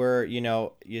point where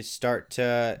you start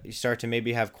to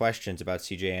maybe have questions about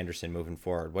C.J. Anderson moving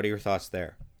forward. What are your thoughts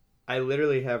there? I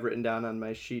literally have written down on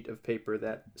my sheet of paper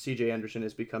that C.J. Anderson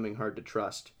is becoming hard to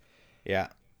trust. Yeah.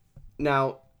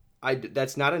 Now,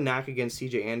 that's not a knock against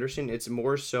C.J. Anderson. It's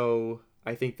more so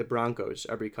I think the Broncos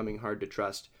are becoming hard to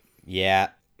trust. Yeah.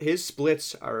 His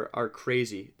splits are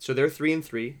crazy. So they're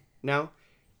 3-3 now.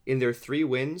 In their 3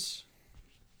 wins,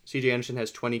 C.J. Anderson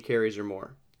has 20 carries or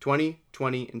more. 20,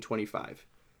 20, and 25.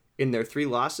 In their 3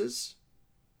 losses,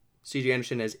 C.J.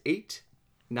 Anderson has 8,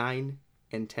 9,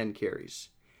 and 10 carries.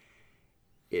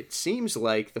 It seems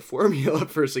like the formula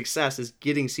for success is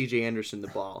getting C.J. Anderson the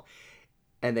ball.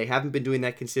 And they haven't been doing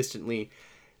that consistently.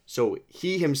 So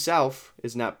he himself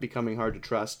is not becoming hard to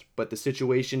trust, but the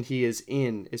situation he is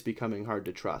in is becoming hard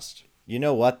to trust. You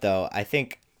know what, though? I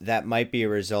think that might be a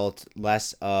result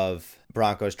less of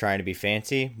Broncos trying to be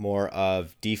fancy, more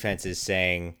of defenses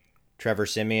saying, "Trevor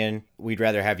Siemian, we'd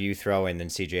rather have you throw in than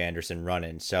C.J. Anderson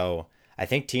running." So I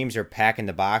think teams are packing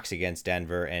the box against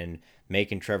Denver and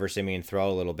making Trevor Siemian throw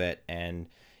a little bit. And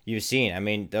you've seen, I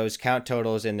mean, those count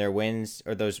totals in their wins,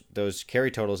 or those carry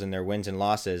totals in their wins and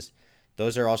losses,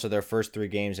 those are also their first 3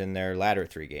 games in their latter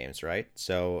 3 games, right?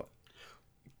 So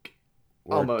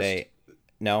almost.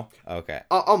 No? Okay.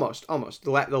 Almost.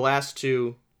 The last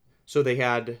 2, so they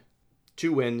had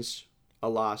 2 wins, a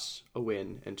loss, a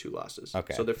win, and 2 losses.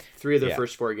 Okay. So the 3 of their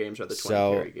first 4 games are the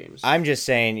 20 carry games. I'm just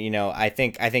saying, I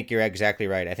think you're exactly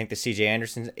right. I think the C.J.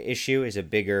 Anderson issue is a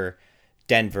bigger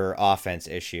Denver offense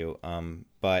issue.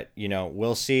 But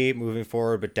we'll see moving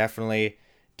forward. But definitely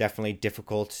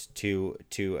difficult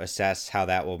to assess how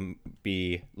that will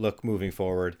look moving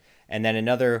forward. And then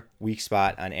another weak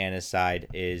spot on Anna's side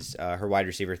is her wide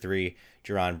receiver 3,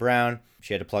 Jerron Brown.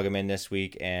 She had to plug him in this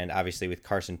week, and obviously with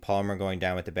Carson Palmer going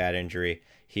down with a bad injury,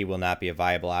 he will not be a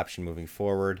viable option moving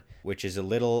forward, which is a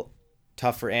little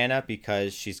tough for Anna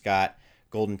because she's got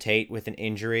Golden Tate with an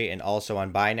injury and also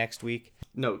on bye next week.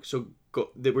 No, so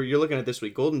you're looking at this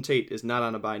week. Golden Tate is not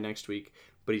on a bye next week,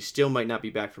 but he still might not be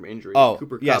back from injury. Oh,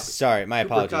 Cooper yes, Kupp, sorry, my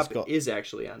apologies. Cooper Kupp is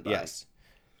actually on bye. Yes.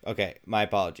 Okay, my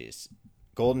apologies.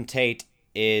 Golden Tate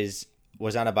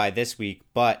was on a bye this week,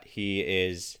 but he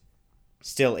is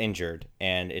still injured,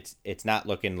 and it's not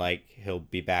looking like he'll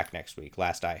be back next week,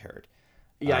 last I heard.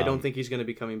 Yeah, I don't think he's going to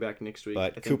be coming back next week.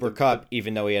 But Cooper Kupp,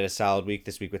 even though he had a solid week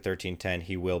this week with 13-10,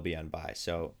 he will be on bye.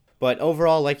 So, but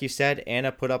overall, like you said,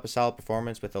 Anna put up a solid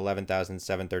performance with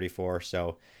 11,734,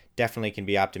 so definitely can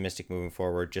be optimistic moving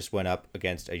forward. Just went up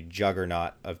against a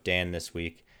juggernaut of Dan this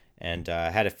week and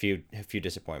had a few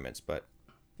disappointments, but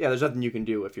yeah, there's nothing you can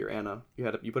do if you're Anna.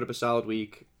 You put up a solid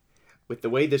week. With the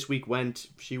way this week went,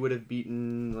 she would have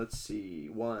beaten, let's see,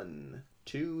 1,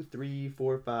 2, 3,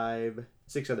 4, 5,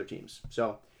 6 other teams.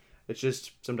 So it's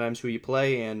just sometimes who you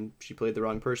play, and she played the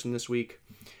wrong person this week.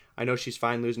 I know she's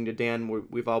fine losing to Dan.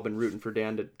 We've all been rooting for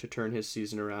Dan to turn his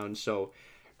season around. So,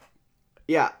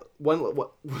 yeah, one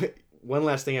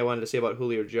last thing I wanted to say about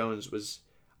Julio Jones was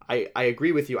I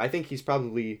agree with you. I think he's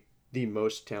probably the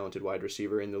most talented wide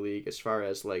receiver in the league as far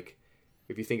as, like,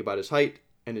 if you think about his height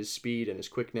and his speed and his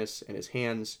quickness and his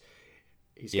hands,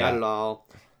 he's got it all.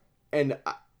 And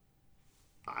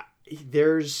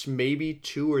there's maybe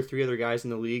 2 or 3 other guys in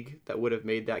the league that would have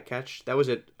made that catch. That was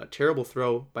a terrible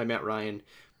throw by Matt Ryan.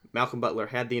 Malcolm Butler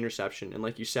had the interception, and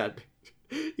like you said,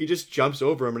 he just jumps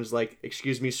over him and is like,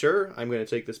 "Excuse me, sir, I'm going to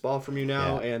take this ball from you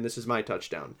now, and this is my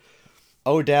touchdown."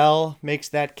 Odell makes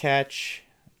that catch.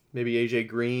 Maybe AJ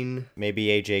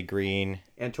Green.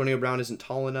 Antonio Brown isn't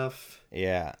tall enough.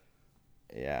 Yeah.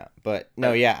 But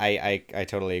no, I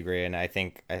totally agree, and I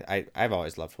think I've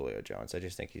always loved Julio Jones. I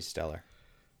just think he's stellar.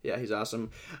 Yeah, he's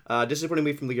awesome. Disappointing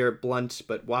week from LeGarrette Blount,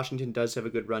 but Washington does have a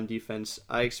good run defense.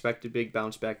 I expect a big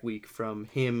bounce back week from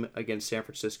him against San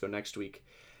Francisco next week.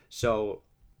 So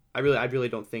I really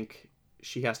don't think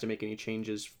she has to make any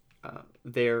changes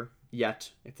there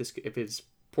yet. If his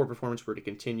poor performance were to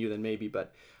continue, then maybe,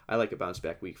 but I like a bounce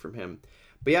back week from him.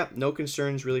 But yeah, no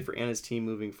concerns really for Anna's team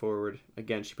moving forward.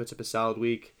 Again, she puts up a solid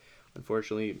week.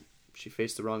 Unfortunately, she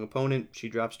faced the wrong opponent. She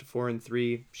drops to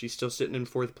 4-3. She's still sitting in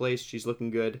 4th place. She's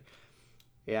looking good.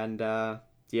 And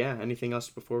anything else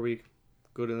before we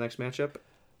go to the next matchup?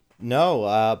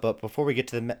 No, but before we get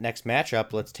to the next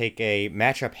matchup, let's take a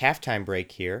matchup halftime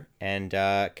break here. And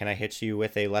can I hit you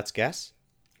with a let's guess?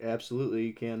 Absolutely,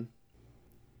 you can.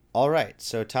 All right,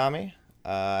 so Tommy,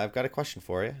 I've got a question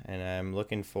for you, and I'm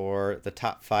looking for the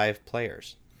top 5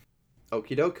 players.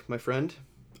 Okie doke, my friend.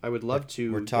 I would love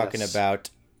to. We're talking about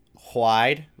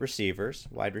wide receivers.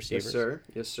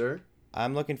 Yes, sir.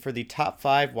 I'm looking for the top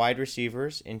 5 wide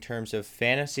receivers in terms of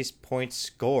fantasy points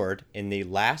scored in the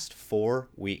last 4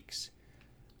 weeks.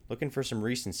 Looking for some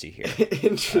recency here.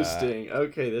 Interesting.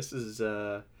 Okay, this is...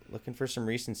 Looking for some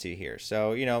recency here.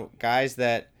 So, guys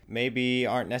that maybe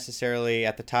aren't necessarily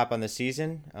at the top on the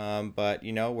season, but,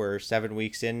 we're 7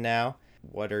 weeks in now.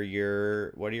 What are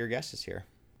your guesses here?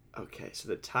 Okay, so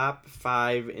the top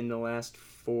 5 in the last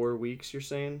 4 weeks, you're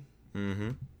saying?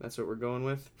 Mm-hmm. That's what we're going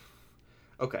with?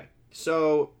 Okay,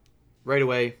 so right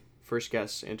away, first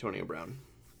guess, Antonio Brown.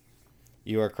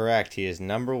 You are correct. He is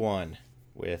number 1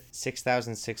 with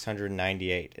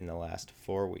 6,698 in the last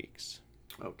 4 weeks.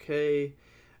 Okay.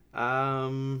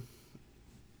 Another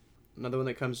one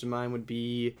that comes to mind would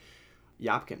be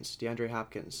DeAndre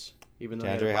Hopkins. Even though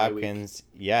DeAndre Hopkins,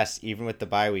 yes, even with the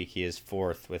bye week, he is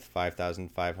 4th with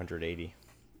 5,580.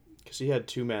 Because he had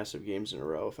 2 massive games in a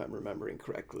row, if I'm remembering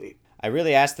correctly. I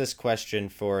really asked this question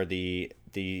for the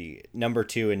number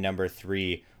 2 and number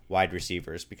 3 wide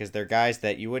receivers because they're guys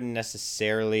that you wouldn't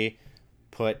necessarily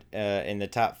put in the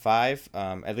top 5.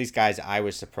 At least guys I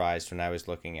was surprised when I was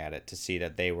looking at it to see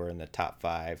that they were in the top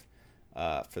 5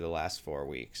 for the last 4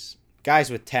 weeks.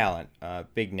 Guys with talent,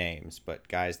 big names, but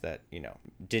guys that,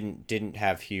 didn't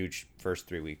have huge first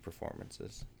 3 week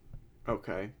performances.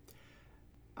 Okay.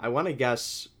 I want to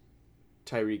guess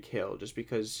Tyreek Hill just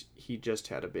because he just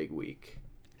had a big week.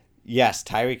 Yes,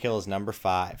 Tyreek Hill is number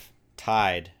 5.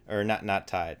 Tied, or not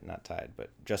tied, but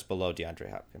just below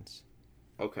DeAndre Hopkins.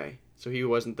 Okay. So he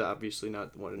wasn't obviously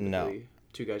not one of the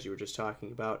 2 guys you were just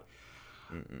talking about.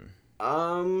 Mm-mm.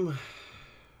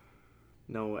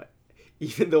 No,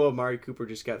 even though Amari Cooper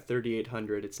just got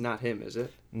 3,800, it's not him, is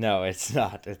it? No, it's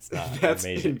not. It's not. That's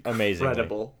Amazing.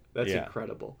 Incredible. That's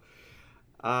incredible.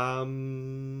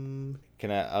 Can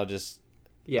I? I'll just.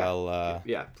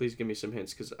 Yeah. Please give me some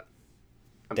hints because.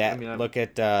 Look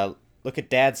at Look at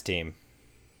Dad's team.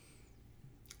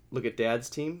 Look at Dad's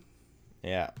team.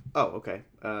 Yeah. Oh, okay.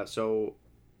 So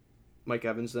Mike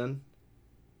Evans then.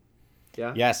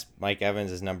 Yeah. Yes, Mike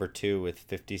Evans is number 2 with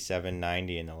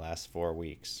 57.90 in the last 4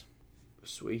 weeks.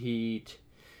 Sweet.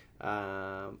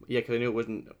 Yeah, because I knew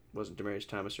it wasn't Demaryius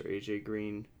Thomas or AJ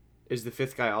Green. Is the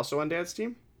 5th guy also on Dad's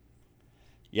team?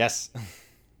 Yes.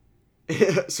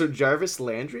 So Jarvis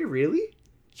Landry, really?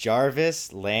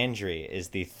 Jarvis Landry is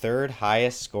the 3rd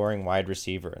highest scoring wide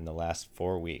receiver in the last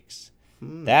 4 weeks.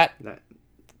 That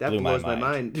blew blows my my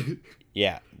mind.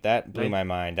 Yeah, that blew my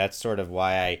mind. That's sort of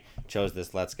why I chose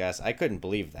this Let's Guess. I couldn't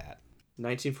believe that.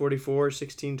 1944,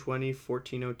 1620,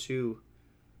 1402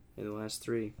 in the last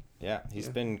 3. Yeah, he's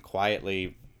been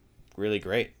quietly really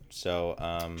great. So,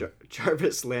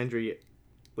 Jarvis Landry,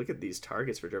 look at these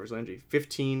targets for Jarvis Landry.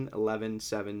 15, 11,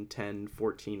 7, 10,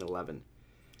 14, 11.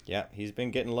 Yeah, he's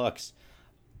been getting looks.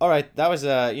 All right, that was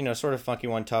a sort of funky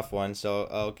one, tough one. So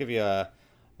I'll give you a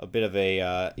bit of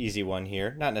a easy one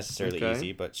here. Not necessarily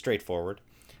easy, but straightforward.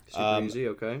 Super easy,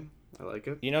 okay. I like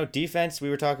it. Defense, we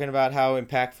were talking about how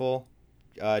impactful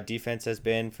defense has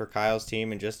been for Kyle's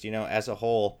team, and just, as a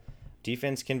whole,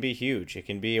 defense can be huge. It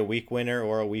can be a week winner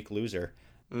or a week loser.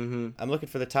 Mm-hmm. I'm looking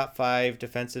for the top 5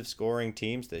 defensive scoring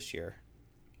teams this year.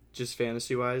 Just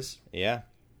fantasy-wise? Yeah.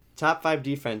 Top 5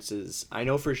 defenses. I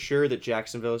know for sure that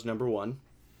Jacksonville is number 1.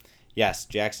 Yes,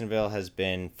 Jacksonville has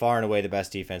been far and away the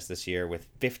best defense this year with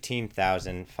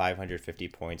 15,550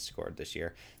 points scored this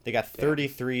year. They got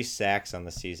 33 sacks on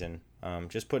the season,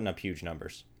 just putting up huge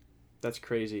numbers. That's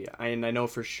crazy. And I know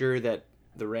for sure that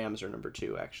the Rams are number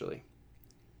 2, actually.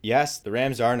 Yes, the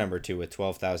Rams are number 2 with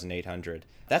 12,800.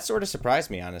 That sort of surprised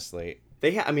me, honestly.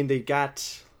 They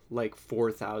got like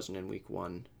 4,000 in week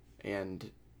 1,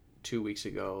 and 2 weeks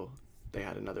ago they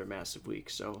had another massive week.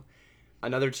 So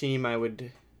another team I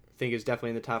would think is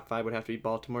definitely in the top 5 would have to be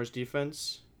Baltimore's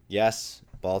defense. Yes,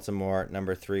 Baltimore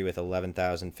number 3 with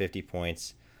 11,050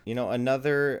 points.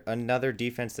 Another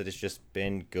defense that has just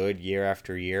been good year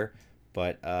after year,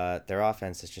 but their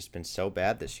offense has just been so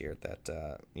bad this year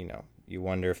that you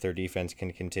wonder if their defense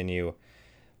can continue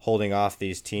holding off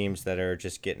these teams that are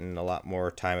just getting a lot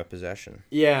more time of possession.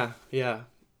 Yeah,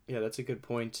 that's a good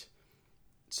point.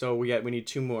 So we need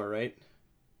 2 more, right?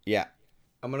 Yeah.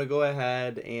 I'm going to go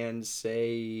ahead and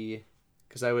say,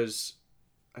 because I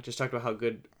just talked about how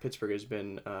good Pittsburgh has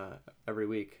been every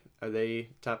week. Are they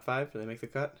top 5? Do they make the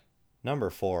cut? Number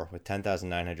 4 with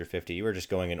 10,950. You were just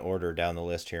going in order down the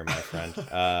list here, my friend.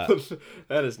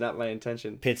 That is not my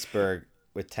intention. Pittsburgh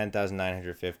with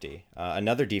 10,950.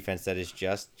 Another defense that is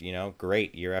just,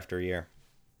 great year after year.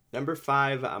 Number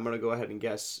 5, I'm going to go ahead and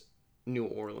guess New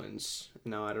Orleans.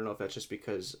 Now, I don't know if that's just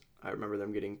because I remember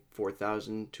them getting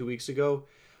 4,000 2 weeks ago,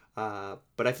 but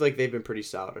I feel like they've been pretty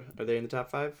solid. Are they in the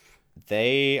top 5?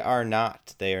 They are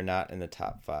not. They are not in the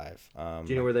top 5.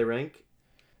 Do you know where they rank?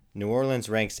 New Orleans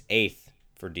ranks 8th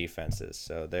for defenses,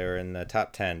 so they're in the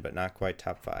top 10, but not quite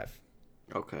top 5.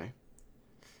 Okay.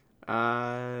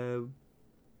 I'll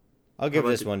give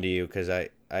this one to you because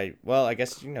I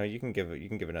guess you can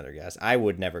give another guess. I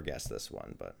would never guess this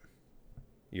one, but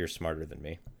you're smarter than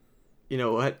me. You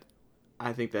know what?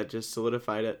 I think that just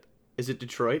solidified it. Is it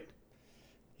Detroit?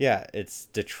 Yeah, it's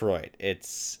Detroit.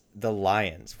 It's the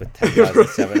Lions with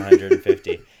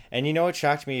 10,750. And you know what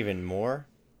shocked me even more?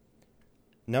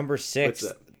 Number 6,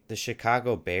 the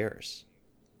Chicago Bears.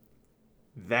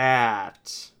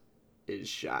 That is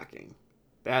shocking.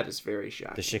 That is very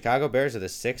shocking. The Chicago Bears are the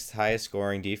 6th highest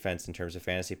scoring defense in terms of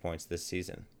fantasy points this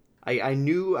season. I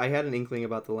knew, I had an inkling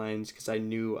about the Lions because I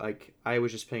knew, I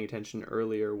was just paying attention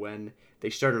earlier when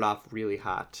they started off really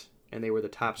hot and they were the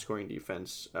top scoring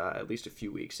defense at least a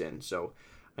few weeks in. So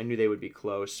I knew they would be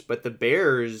close. But the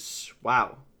Bears,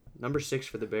 wow, number 6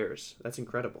 for the Bears. That's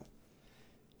incredible.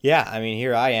 Yeah, I mean,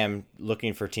 here I am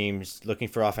looking for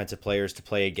offensive players to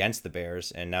play against the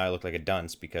Bears, and now I look like a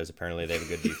dunce because apparently they have a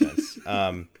good defense.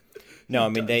 No, I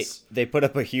mean they put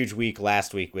up a huge week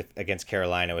last week against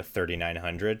Carolina with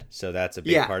 3,900, so that's a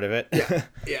big part of it.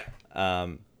 Yeah.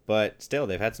 But still,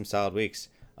 they've had some solid weeks.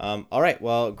 All right,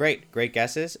 well, great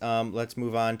guesses. Let's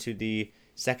move on to the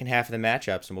second half of the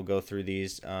matchups, and we'll go through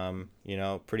these,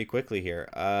 pretty quickly here.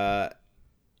 You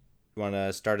want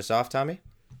to start us off, Tommy?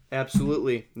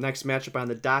 Absolutely. Next matchup on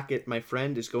the docket, my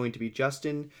friend, is going to be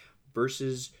Justin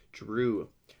versus Drew.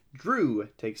 Drew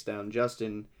takes down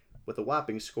Justin with a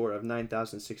whopping score of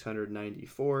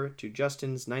 9,694 to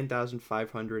Justin's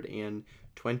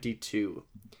 9,522.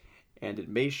 And it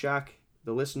may shock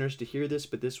the listeners to hear this,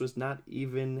 but this was not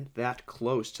even that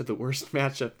close to the worst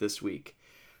matchup this week.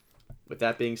 With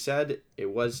that being said,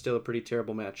 it was still a pretty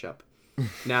terrible matchup.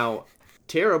 Now,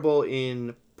 terrible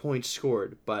in points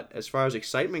scored. But as far as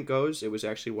excitement goes, it was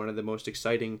actually one of the most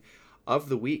exciting of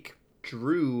the week.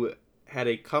 Drew had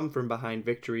a come-from-behind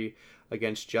victory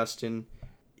against Justin.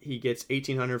 He gets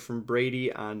 1,800 from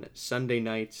Brady on Sunday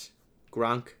night.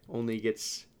 Gronk only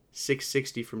gets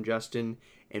 660 from Justin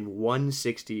and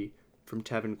 160 from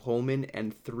Tevin Coleman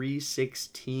and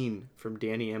 316 from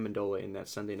Danny Amendola in that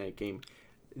Sunday night game.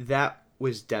 That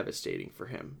was devastating for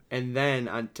him. And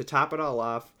then to top it all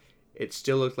off, it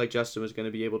still looked like Justin was going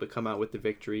to be able to come out with the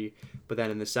victory. But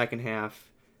then in the second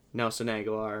half, Nelson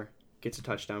Aguilar gets a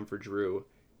touchdown for Drew,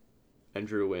 and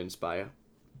Drew wins by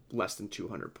less than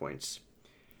 200 points.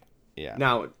 Yeah.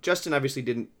 Now, Justin obviously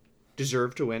didn't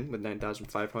deserve to win with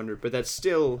 9,500, but that's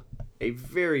still a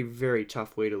very, very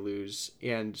tough way to lose,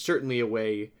 and certainly a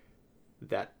way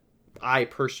that I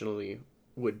personally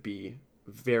would be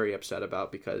very upset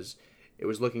about because it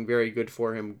was looking very good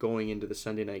for him going into the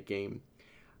Sunday night game.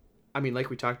 I mean, like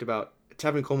we talked about,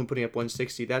 Tevin Coleman putting up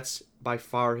 160, that's by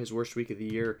far his worst week of the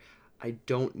year. I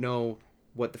don't know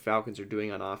what the Falcons are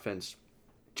doing on offense.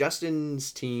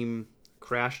 Justin's team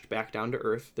crashed back down to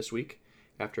earth this week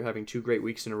after having 2 great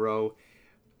weeks in a row.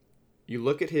 You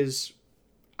look at his,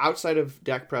 outside of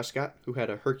Dak Prescott, who had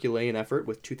a Herculean effort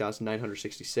with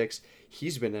 2,966,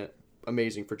 he's been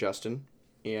amazing for Justin.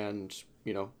 And,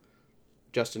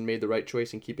 Justin made the right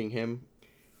choice in keeping him.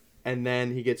 And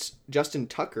then he gets, Justin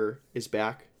Tucker is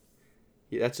back.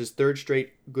 That's his 3rd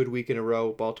straight good week in a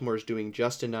row. Baltimore's doing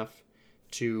just enough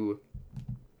to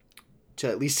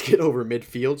at least get over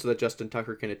midfield so that Justin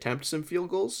Tucker can attempt some field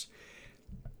goals.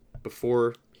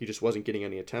 Before, he just wasn't getting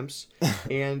any attempts.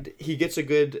 And he gets a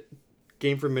good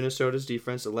game from Minnesota's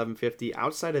defense, 1150.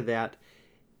 Outside of that,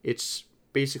 it's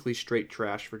basically straight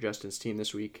trash for Justin's team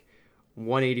this week.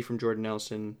 180 from Jordan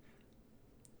Nelson,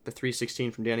 the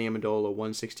 316 from Danny Amendola,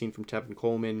 116 from Tevin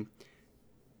Coleman.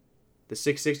 The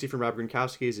 660 from Rob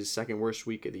Gronkowski is his 2nd worst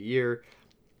week of the year.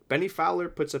 Benny Fowler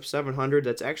puts up 700.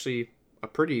 That's actually a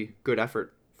pretty good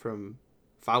effort from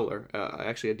Fowler.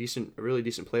 Actually, a really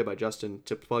decent play by Justin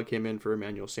to plug him in for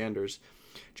Emmanuel Sanders.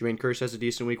 Jermaine Kearse has a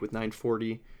decent week with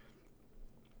 940.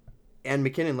 And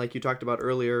McKinnon, like you talked about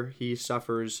earlier, he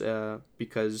suffers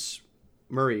because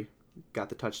Murray got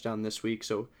the touchdown this week.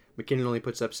 So McKinnon only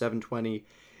puts up 720.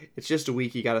 It's just a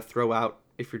week you got to throw out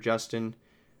if you're Justin.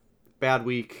 Bad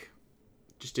week.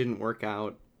 Just didn't work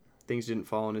out. Things didn't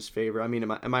fall in his favor. I mean,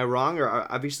 am I wrong? Or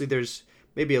obviously there's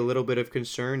maybe a little bit of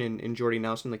concern in Jordy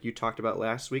Nelson, like you talked about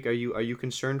last week. Are you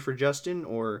concerned for Justin,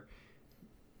 or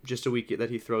just a week that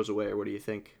he throws away, or what do you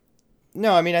think?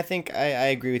 No, I mean, I think I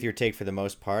agree with your take for the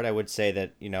most part. I would say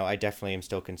that, I definitely am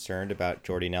still concerned about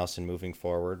Jordy Nelson moving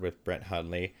forward with Brent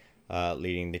Hundley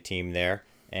leading the team there.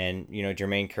 And,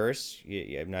 Jermaine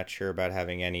Kearse, I'm not sure about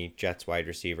having any Jets wide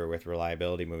receiver with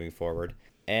reliability moving forward.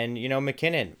 And,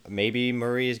 McKinnon, maybe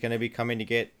Murray is going to be coming to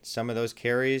get some of those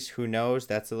carries. Who knows?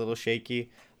 That's a little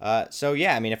shaky. So,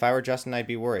 yeah, I mean, if I were Justin, I'd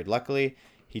be worried. Luckily,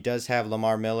 he does have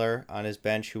Lamar Miller on his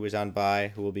bench, who was on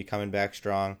bye, who will be coming back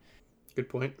strong. Good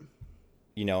point.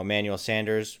 Emmanuel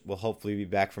Sanders will hopefully be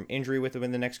back from injury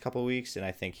within the next couple of weeks, and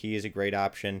I think he is a great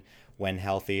option when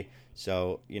healthy.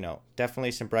 So,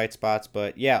 definitely some bright spots.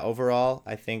 But, yeah, overall,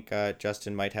 I think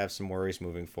Justin might have some worries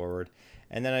moving forward.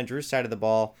 And then on Drew's side of the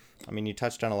ball, I mean, you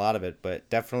touched on a lot of it, but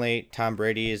definitely Tom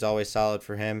Brady is always solid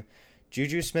for him.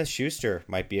 Juju Smith-Schuster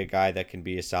might be a guy that can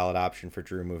be a solid option for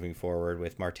Drew moving forward,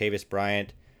 with Martavis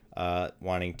Bryant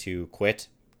wanting to quit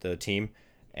the team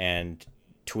and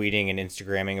tweeting and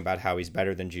Instagramming about how he's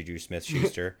better than Juju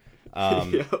Smith-Schuster.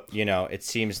 Yep. It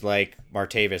seems like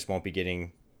Martavis won't be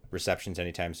getting receptions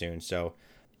anytime soon. So,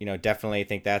 definitely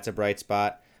think that's a bright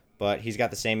spot. But he's got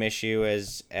the same issue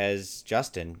as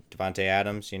Justin. Devontae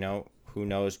Adams, who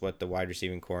knows what the wide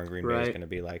receiving core in Green Bay is going to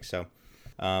be like. So,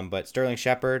 but Sterling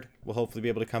Shepard will hopefully be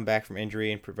able to come back from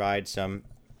injury and provide some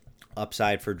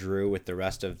upside for Drew, with the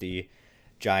rest of the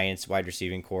Giants wide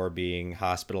receiving core being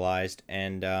hospitalized.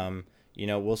 And,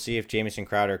 we'll see if Jamison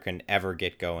Crowder can ever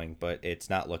get going, but it's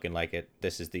not looking like it.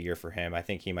 This is the year for him. I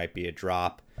think he might be a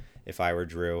drop if I were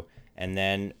Drew. And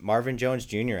then Marvin Jones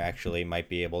Jr. actually might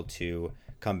be able to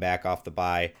come back off the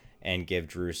bye and give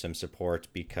Drew some support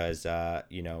because,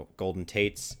 Golden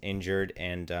Tate's injured,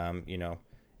 and,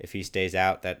 if he stays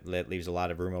out, that leaves a lot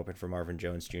of room open for Marvin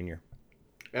Jones Jr.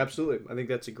 Absolutely. I think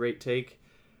that's a great take.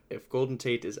 If Golden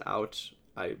Tate is out,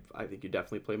 I think you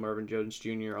definitely play Marvin Jones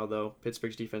Jr., although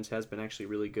Pittsburgh's defense has been actually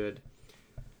really good.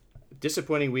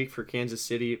 Disappointing week for Kansas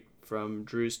City from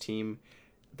Drew's team.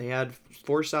 They had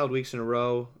 4 solid weeks in a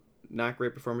row. Not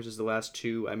great performances the last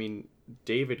 2. I mean,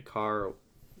 David Carr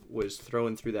was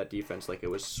throwing through that defense like it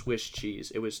was Swiss cheese.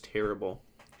 It was terrible.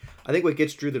 I think what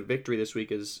gets Drew the victory this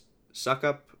week is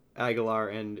Suckup Aguilar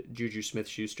and Juju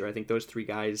Smith-Schuster. I think those three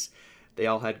guys, they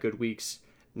all had good weeks.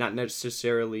 Not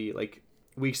necessarily like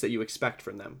weeks that you expect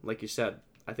from them. Like you said,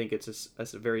 I think it's a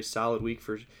very solid week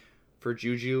for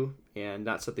Juju, and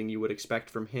not something you would expect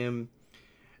from him.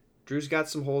 Drew's got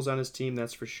some holes on his team,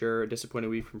 that's for sure. A disappointing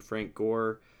week from Frank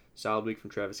Gore. Solid week from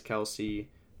Travis Kelce.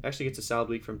 Actually gets a solid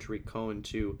week from Tariq Cohen,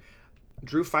 too.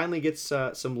 Drew finally gets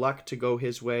some luck to go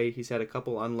his way. He's had a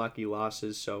couple unlucky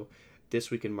losses, so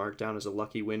this we can mark down as a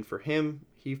lucky win for him.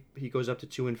 He goes up to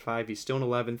 2-5. He's still in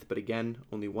 11th, but again,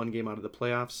 only one game out of the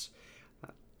playoffs.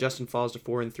 Justin falls to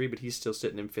 4-3, but he's still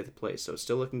sitting in 5th place, so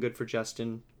still looking good for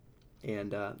Justin.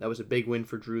 And that was a big win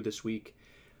for Drew this week.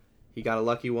 He got a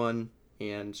lucky one,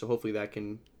 and so hopefully that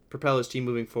can propel his team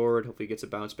moving forward. Hopefully he gets a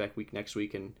bounce back week next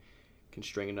week and can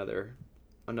string another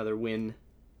win.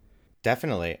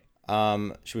 Definitely.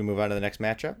 Should we move on to the next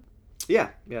matchup? Yeah,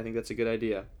 I think that's a good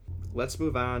idea. Let's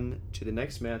move on to the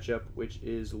next matchup, which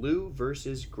is Lou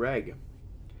versus Greg.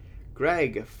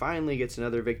 Greg finally gets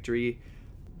another victory,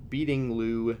 beating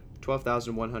Lou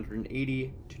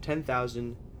 12,180 to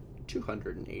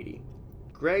 10,280.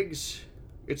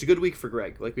 It's a good week for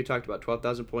Greg. Like we talked about,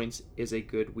 12,000 points is a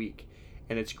good week,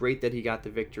 and it's great that he got the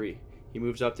victory. He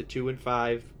moves up to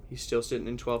 2-5. He's still sitting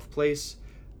in 12th place,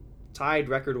 tied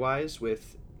record-wise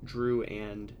with Drew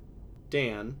and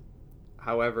Dan.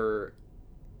 However,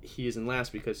 he is in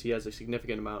last because he has a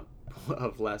significant amount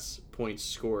of less points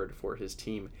scored for his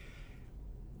team.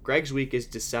 Greg's week is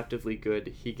deceptively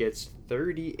good. He gets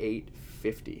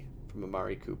 3850 from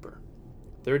Amari Cooper.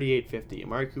 3850.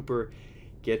 Amari Cooper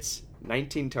gets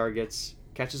 19 targets,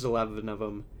 catches 11 of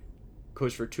them,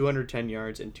 goes for 210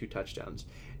 yards and 2 touchdowns.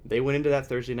 They went into that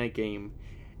Thursday night game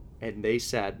and they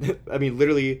said, I mean,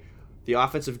 literally, the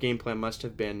offensive game plan must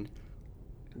have been,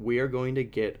 we are going to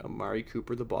get Amari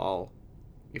Cooper the ball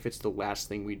if it's the last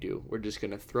thing we do. We're just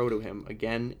going to throw to him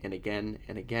again and again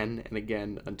and again and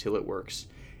again until it works.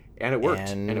 And it worked.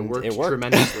 And it worked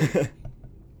tremendously.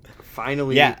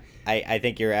 Finally. Yeah, I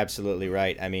think you're absolutely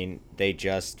right. I mean, they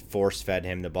just force-fed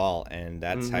him the ball, and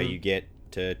that's how you get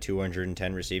to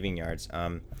 210 receiving yards.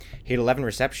 He had 11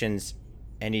 receptions,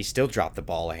 and he still dropped the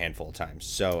ball a handful of times.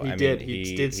 So he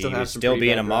did still have was some still pretty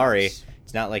being bad Amari. drops.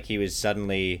 It's not like he was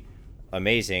suddenly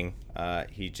amazing.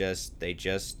 They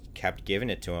just kept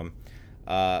giving it to him.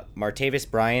 Martavis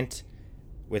Bryant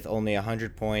with only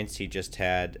 100 points. He just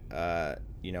had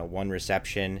 1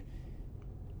 reception.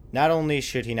 Not only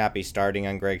should he not be starting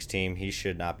on Greg's team, he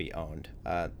should not be owned.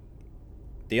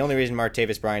 The only reason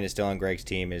Martavis Bryant is still on Greg's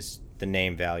team is the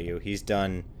name value. He's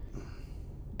done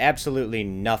absolutely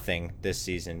nothing this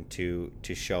season to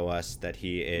show us that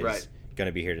he is going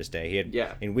to be here to stay. He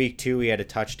had in week 2 he had a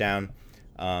touchdown,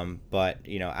 but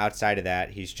outside of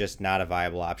that, he's just not a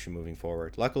viable option moving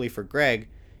forward. Luckily for Greg,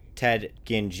 Ted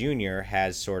Ginn Jr.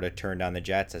 has sort of turned on the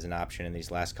Jets as an option in these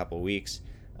last couple of weeks,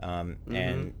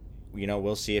 and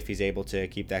we'll see if he's able to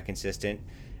keep that consistent.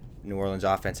 New Orleans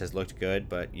offense has looked good,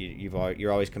 but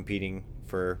you're always competing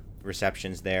for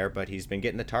receptions there, but he's been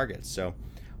getting the targets, so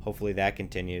hopefully that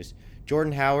continues.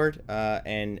 Jordan Howard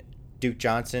and Duke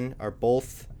Johnson are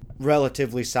both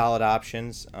relatively solid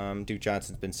options. Duke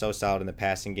Johnson's been so solid in the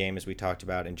passing game, as we talked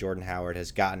about, and Jordan Howard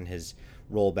has gotten his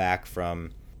roll back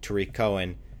from Tariq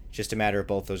Cohen. Just a matter of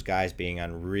both those guys being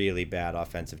on really bad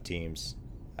offensive teams.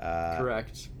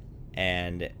 Correct.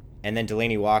 And then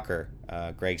Delanie Walker,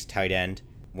 Greg's tight end,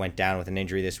 went down with an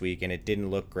injury this week, and it didn't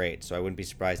look great. So I wouldn't be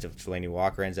surprised if Delanie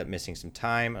Walker ends up missing some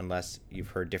time, unless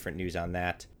you've heard different news on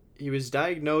that. He was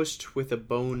diagnosed with a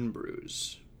bone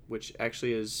bruise, which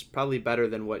actually is probably better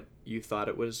than what you thought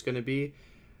it was going to be.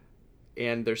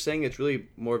 And they're saying it's really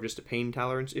more of just a pain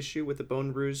tolerance issue with the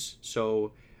bone bruise.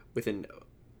 So with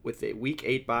a week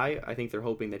 8 bye, I think they're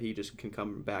hoping that he just can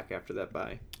come back after that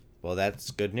bye. Well,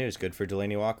 that's good news. Good for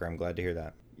Delanie Walker. I'm glad to hear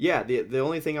that. Yeah, the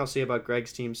only thing I'll say about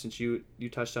Greg's team, since you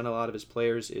touched on a lot of his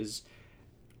players, is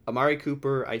Amari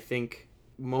Cooper, I think,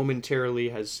 momentarily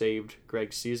has saved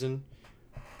Greg's season.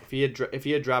 If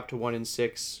he had dropped to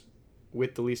 1-6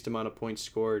 with the least amount of points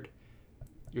scored,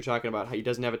 you're talking about how he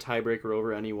doesn't have a tiebreaker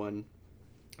over anyone.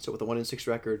 So with a 1-6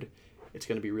 record, it's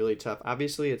going to be really tough.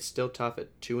 Obviously, it's still tough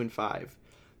at 2-5,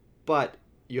 but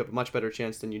you have a much better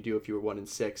chance than you do if you were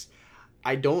 1-6.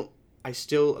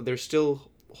 There's still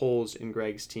holes in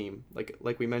Greg's team.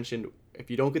 Like we mentioned,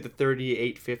 if you don't get the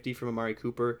 3850 from Amari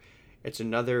Cooper, it's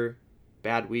another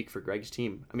bad week for Greg's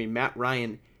team. I mean, Matt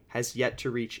Ryan has yet to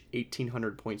reach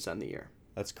 1,800 points on the year.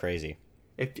 That's crazy.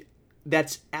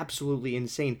 That's absolutely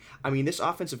insane. I mean, this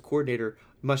offensive coordinator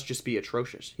must just be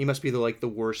atrocious. He must be the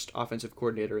worst offensive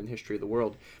coordinator in the history of the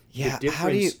world. Yeah, how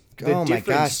do you... Oh my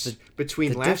gosh.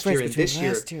 Between last year and this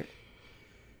year...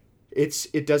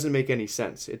 It doesn't make any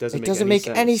sense. It doesn't It make doesn't any make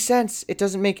sense. any sense. It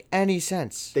doesn't make any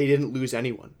sense. They didn't lose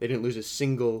anyone. They didn't lose a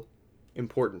single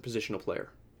important positional player.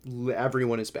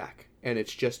 Everyone is back, and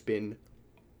it's just been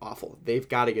awful. They've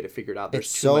got to get it figured out. There's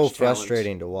It's too so much talent.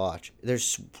 frustrating to watch.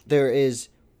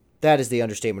 That is the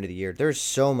understatement of the year. There's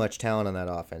so much talent on that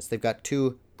offense. They've got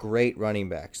two great running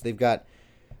backs. They've got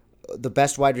the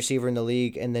best wide receiver in the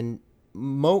league, and then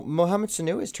Mohamed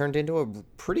Sanu has turned into a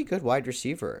pretty good wide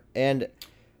receiver. And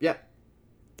Yeah,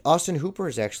 Austin Hooper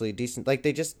is actually decent. Like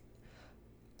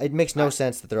it makes no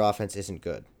sense that their offense isn't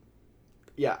good.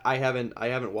 yeah. I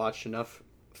haven't watched enough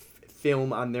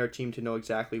film on their team to know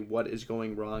exactly what is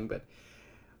going wrong, but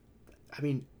I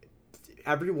mean,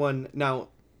 everyone now.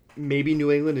 Maybe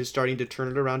New England is starting to turn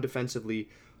it around defensively,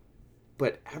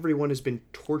 but everyone has been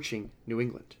torching New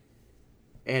England.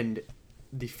 And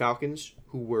the Falcons,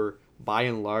 who were by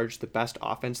and large the best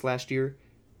offense last year,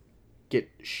 get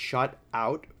shut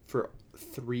out for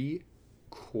 3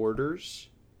 quarters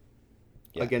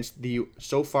against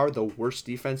so far the worst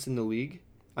defense in the league.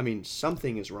 I mean,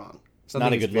 something is wrong. Something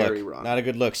Not a is good very look. wrong. Not a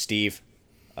good look, Steve.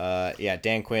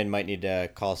 Dan Quinn might need to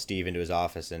call Steve into his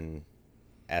office and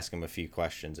ask him a few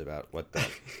questions about what the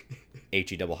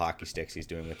HE double hockey sticks he's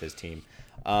doing with his team.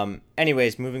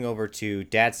 Anyways, moving over to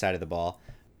Dad's side of the ball.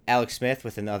 Alex Smith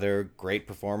with another great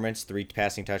performance. 3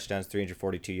 passing touchdowns,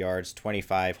 342 yards,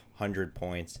 2,500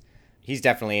 points. He's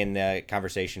definitely in the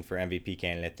conversation for MVP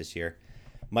candidate this year.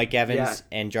 Mike Evans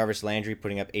and Jarvis Landry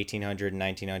putting up 1,800 and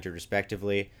 1,900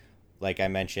 respectively. Like I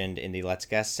mentioned in the Let's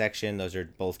Guess section, those are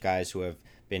both guys who have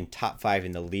been top 5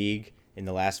 in the league in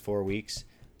the last 4 weeks.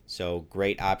 So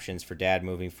great options for Dad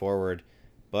moving forward.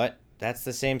 But that's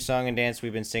the same song and dance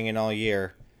we've been singing all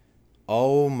year.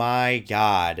 Oh my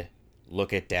God,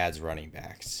 look at Dad's running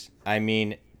backs. I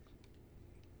mean,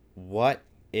 what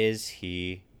is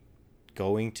he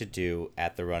going to do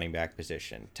at the running back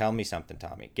position? Tell me something,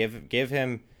 Tommy. Give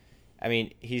him. I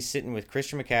mean, he's sitting with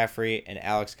Christian McCaffrey and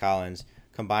Alex Collins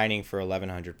combining for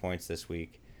 1,100 points this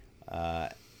week.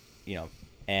 And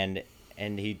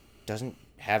he doesn't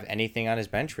have anything on his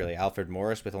bench really. Alfred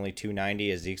Morris with only 290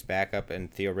 as Zeke's backup,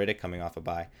 and Theo Riddick coming off a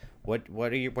bye. What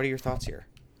are your thoughts here?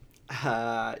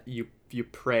 You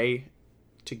pray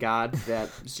to God that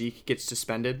Zeke gets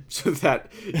suspended so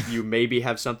that you maybe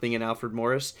have something in Alfred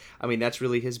Morris. I mean, that's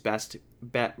really his best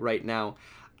bet right now.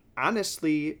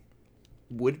 Honestly,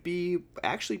 would be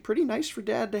actually pretty nice for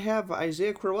Dad to have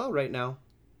Isaiah Crowell right now.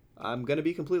 I'm going to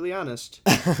be completely honest.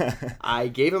 I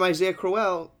gave him Isaiah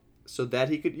Crowell so that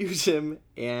he could use him,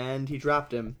 and he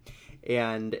dropped him.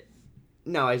 And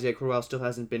now Isaiah Crowell still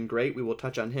hasn't been great. We will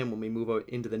touch on him when we move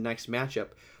into the next matchup.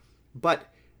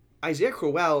 But Isaiah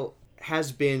Crowell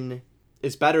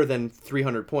is better than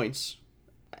 300 points.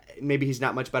 Maybe he's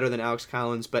not much better than Alex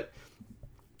Collins, but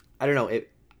I don't know.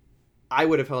 I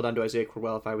would have held on to Isaiah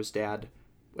Crowell if I was Dad,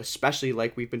 especially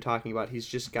like we've been talking about. He's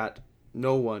just got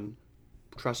no one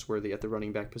trustworthy at the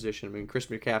running back position. I mean, Chris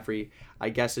McCaffrey, I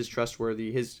guess, is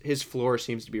trustworthy. His floor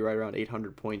seems to be right around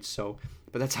 800 points.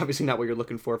 But that's obviously not what you're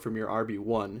looking for from your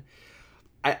RB1.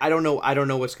 I don't know. I don't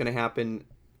know what's going to happen.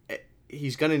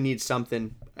 He's going to need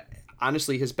something.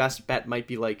 Honestly, his best bet might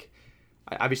be like,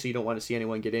 obviously you don't want to see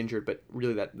anyone get injured, but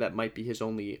really that might be his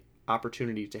only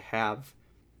opportunity to have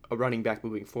a running back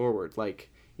moving forward.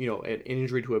 Like, an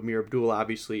injury to Amir Abdul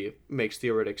obviously makes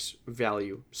Theo Riddick's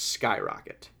value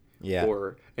skyrocket. Yeah.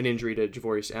 Or an injury to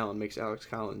Javorius Allen makes Alex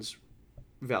Collins'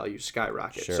 value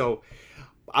skyrocket. Sure. So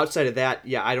outside of that,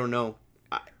 I don't know.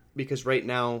 Because right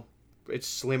now it's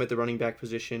slim at the running back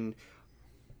position.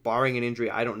 Barring an injury,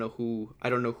 I don't know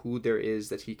who there is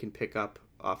that he can pick up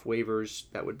off waivers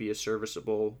that would be a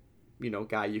serviceable,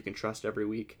 guy you can trust every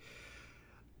week.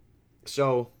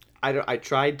 So I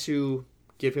tried to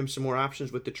give him some more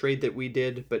options with the trade that we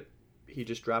did, but he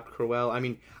just dropped Crowell. I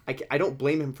mean, I don't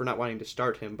blame him for not wanting to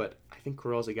start him, but I think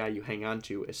Crowell's a guy you hang on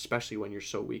to, especially when you're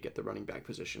so weak at the running back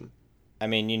position. I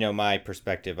mean, my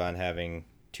perspective on having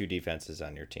 2 defenses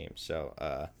on your team,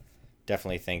 so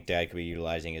definitely think Dad could be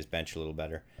utilizing his bench a little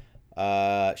better.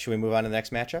 Should we move on to the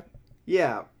next matchup?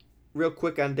 Yeah. Real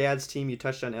quick on Dad's team, you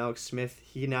touched on Alex Smith.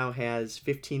 He now has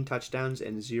 15 touchdowns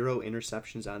and 0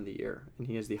 interceptions on the year, and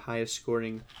he is the highest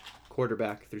scoring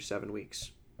quarterback through 7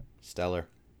 weeks. Stellar.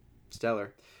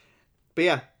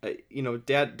 But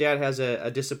Dad has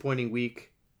a disappointing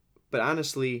week, but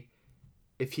honestly,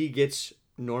 if he gets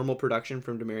normal production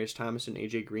from Demaryius Thomas and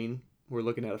AJ Green, we're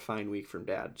looking at a fine week from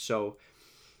Dad. So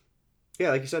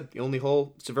like you said, the only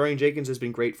hole, Severian Jenkins has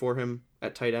been great for him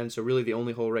at tight end, so really the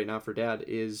only hole right now for Dad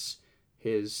is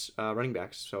his running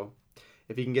backs. So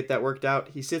if he can get that worked out,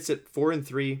 he sits at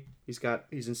 4-3. He's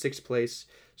in 6th place,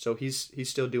 so he's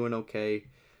still doing okay.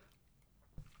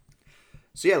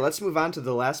 So yeah, let's move on to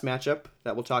the last matchup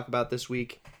that we'll talk about this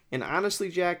week. And honestly,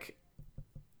 Jack,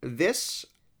 I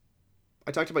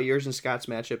talked about yours and Scott's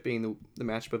matchup being the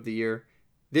matchup of the year.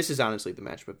 This is honestly the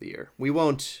matchup of the year. We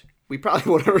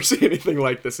probably won't ever see anything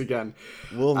like this again.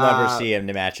 We'll never see a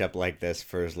matchup like this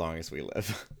for as long as we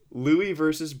live. Louis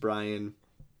versus Brian.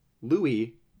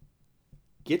 Louis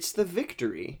gets the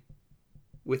victory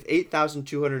with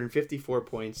 8,254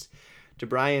 points to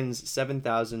Brian's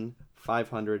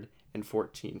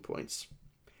 7,514 points.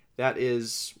 That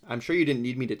is, I'm sure you didn't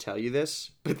need me to tell you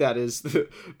this, but that is the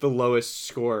lowest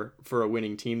score for a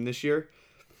winning team this year.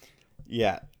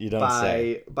 Yeah, you don't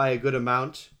say. By a good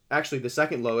amount. Actually, the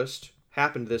second lowest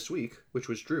happened this week, which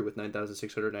was Drew with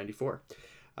 9,694.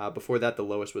 Before that, the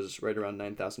lowest was right around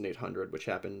 9,800, which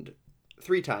happened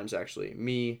 3 times, actually.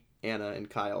 Me, Anna, and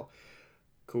Kyle.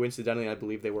 Coincidentally, I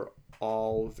believe they were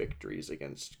all victories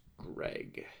against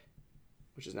Greg,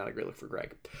 which is not a great look for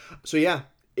Greg. So yeah,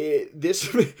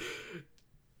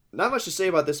 not much to say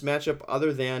about this matchup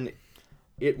other than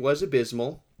it was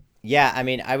abysmal. Yeah, I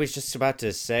mean, I was just about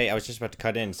to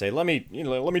cut in and say, let me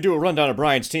do a rundown of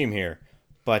Brian's team here,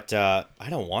 but I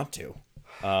don't want to.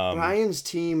 Brian's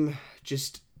team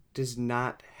just does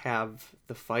not have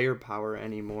the firepower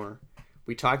anymore.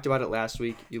 We talked about it last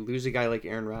week. You lose a guy like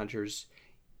Aaron Rodgers,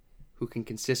 who can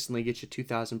consistently get you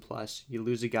 2,000 plus. You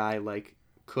lose a guy like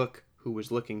Cook, who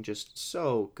was looking just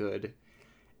so good.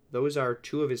 Those are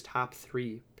 2 of his top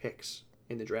 3 picks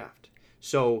in the draft.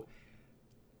 So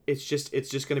it's just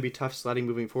going to be tough sledding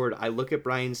moving forward. I look at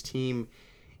Brian's team,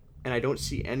 and I don't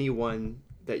see anyone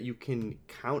that you can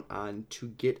count on to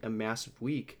get a massive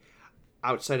week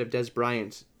outside of Dez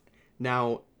Bryant.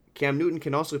 Now, Cam Newton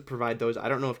can also provide those. I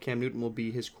don't know if Cam Newton will be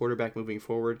his quarterback moving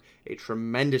forward. A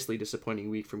tremendously disappointing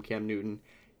week from Cam Newton.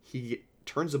 He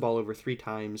turns the ball over 3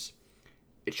 times.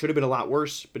 It should have been a lot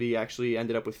worse, but he actually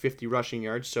ended up with 50 rushing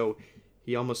yards, so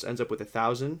he almost ends up with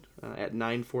 1,000 at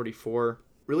 944.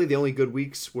 Really, the only good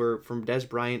weeks were from Dez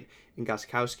Bryant and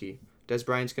Gostkowski. Dez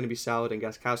Bryant's going to be solid, and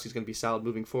Gostkowski's going to be solid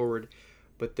moving forward,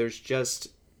 but there's just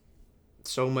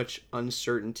so much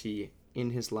uncertainty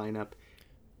in his lineup.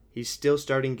 He's still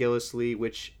starting Gillislee,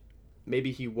 which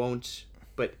maybe he won't,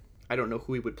 but I don't know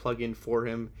who he would plug in for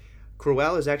him.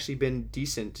 Crowell has actually been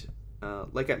decent,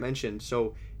 like I mentioned.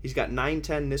 So he's got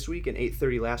 9-10 this week and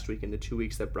 8-30 last week in the 2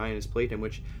 weeks that Brian has played him,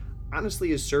 which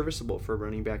honestly is serviceable for a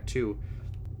running back too.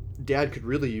 Dad could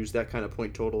really use that kind of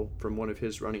point total from one of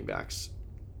his running backs.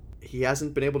 He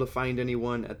hasn't been able to find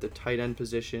anyone at the tight end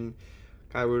position.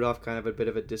 Kyle Rudolph kind of a bit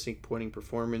of a disappointing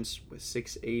performance with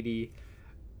 680.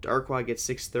 Darkwa gets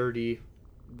 630.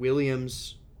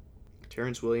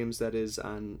 Terrence Williams, that is,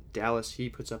 on Dallas, he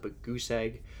puts up a goose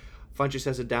egg. Funchess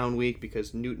has a down week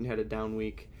because Newton had a down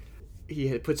week.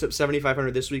 He puts up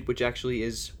 7,500 this week, which actually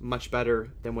is much better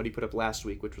than what he put up last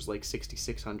week, which was like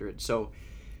 6,600. So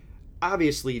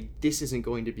obviously this isn't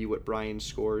going to be what Brian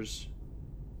scores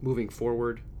moving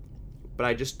forward, but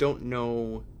I just don't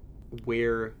know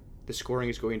where the scoring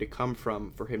is going to come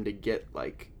from for him to get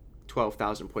like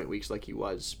 12,000 point weeks like he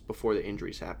was before the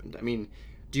injuries happened. I mean,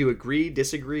 do you agree,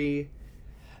 disagree?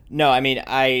 No, I mean,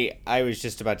 I was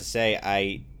just about to say,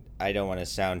 I don't want to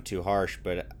sound too harsh,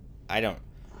 but I don't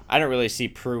really see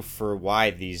proof for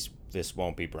why this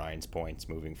won't be Brian's points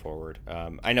moving forward.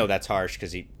 I know that's harsh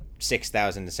because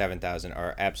 6,000 to 7,000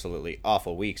 are absolutely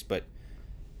awful weeks, but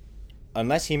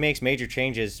unless he makes major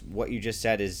changes, what you just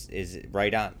said is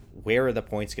right on. Where are the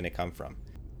points going to come from?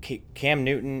 Cam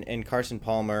Newton and Carson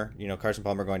Palmer, Carson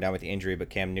Palmer going down with the injury, but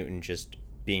Cam Newton just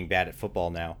being bad at football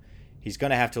now. He's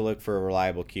going to have to look for a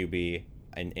reliable QB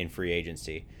in free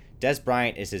agency. Dez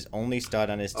Bryant is his only stud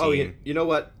on his team. Oh, you know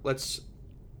what?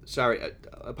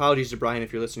 Apologies to Brian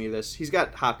if you're listening to this. He's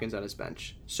got Hopkins on his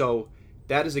bench. So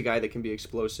that is a guy that can be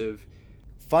explosive.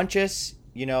 Funchess,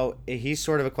 he's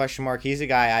sort of a question mark. He's a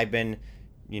guy I've been,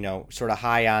 sort of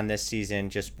high on this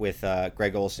season just with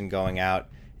Greg Olsen going out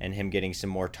and him getting some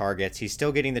more targets. He's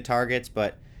still getting the targets,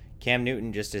 but Cam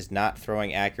Newton just is not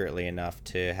throwing accurately enough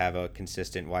to have a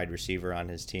consistent wide receiver on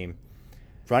his team.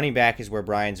 Running back is where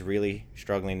Brian's really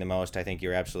struggling the most. I think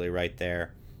you're absolutely right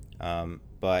there.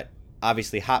 But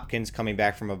obviously Hopkins coming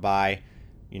back from a bye,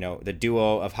 the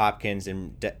duo of Hopkins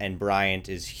and Bryant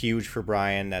is huge for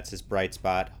Brian. That's his bright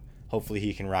spot. Hopefully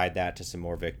he can ride that to some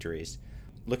more victories.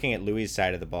 Looking at Louis'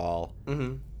 side of the ball,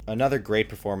 another great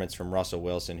performance from Russell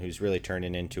Wilson, who's really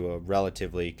turning into a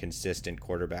relatively consistent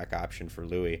quarterback option for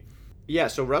Louis. Yeah,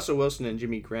 so Russell Wilson and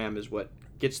Jimmy Graham is what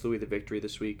gets Louis the victory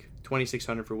this week.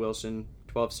 2,600 for Wilson,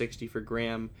 1,260 for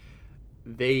Graham.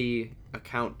 They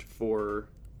account for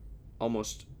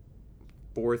almost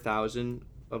 4,000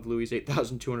 of Louis'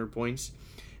 8,200 points.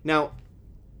 Now,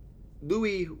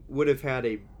 Louis would have had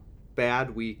a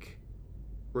bad week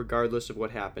regardless of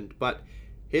what happened, but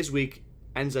his week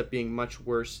ends up being much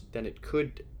worse than it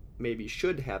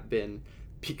should have been,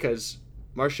 because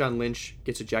Marshawn Lynch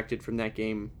gets ejected from that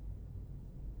game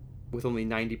with only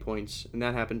 90 points, and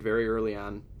that happened very early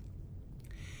on.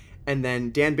 And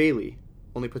then Dan Bailey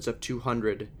only puts up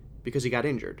 200 because he got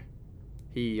injured.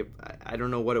 I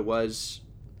don't know what it was,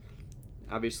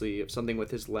 obviously something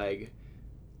with his leg.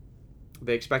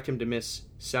 They expect him to miss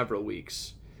several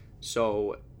weeks.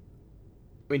 So,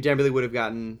 Dan Bailey would have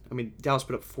gotten, Dallas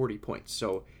put up 40 points,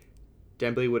 so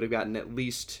Dan Bailey would have gotten at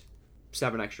least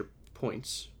 7 extra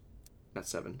points. Not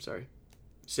 7, sorry.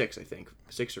 6, I think.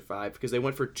 6 or 5, because they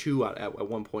went for 2 at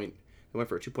one point. They went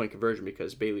for a 2-point conversion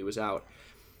because Bailey was out.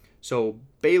 So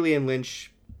Bailey and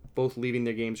Lynch both leaving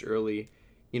their games early.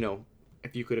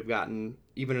 If you could have gotten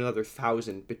even another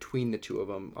 1,000 between the two of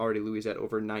them, already Louis at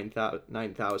over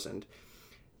 9,000.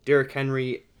 Derrick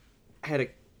Henry had a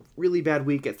really bad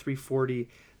week at 340.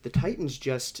 The Titans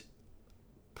just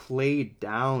played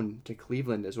down to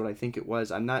Cleveland is what I think it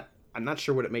was. I'm not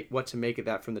sure what to make of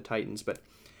that from the Titans, but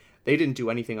they didn't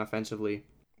do anything offensively.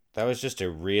 That was just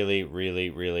a really, really,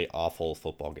 really awful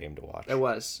football game to watch. It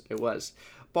was.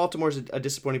 Baltimore's a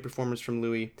disappointing performance from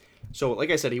Louis. So, like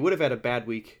I said, he would have had a bad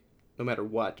week no matter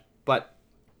what, but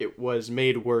it was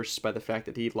made worse by the fact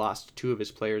that he lost 2 of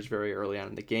his players very early on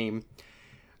in the game.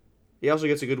 He also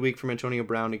gets a good week from Antonio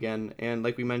Brown again, and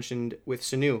like we mentioned with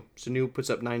Sanu puts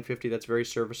up 950. That's very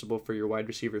serviceable for your wide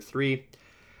receiver 3.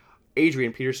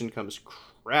 Adrian Peterson comes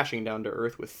crashing down to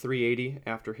earth with 380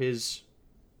 after his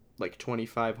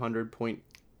 2,500 point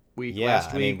week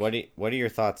last week. What are your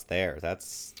thoughts there?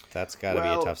 That's got to be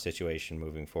a tough situation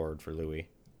moving forward for Louis.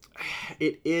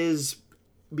 It is,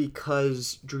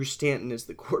 because Drew Stanton is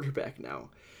the quarterback now.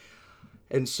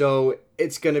 And so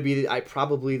it's going to be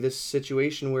probably this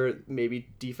situation where maybe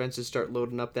defenses start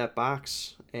loading up that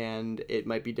box, and it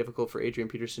might be difficult for Adrian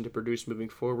Peterson to produce moving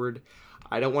forward.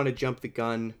 I don't want to jump the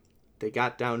gun. They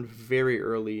got down very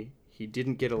early. He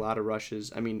didn't get a lot of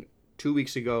rushes. 2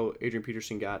 weeks ago, Adrian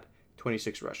Peterson got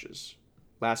 26 rushes.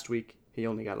 Last week, he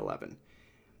only got 11.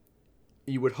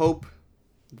 You would hope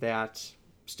that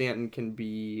Stanton can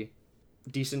be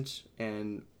decent,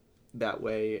 and that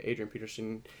way Adrian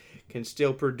Peterson can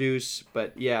still produce.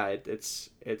 But yeah, it's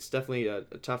definitely a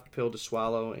tough pill to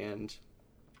swallow, and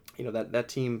that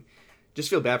team, just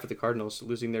feel bad for the Cardinals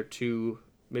losing their 2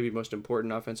 maybe most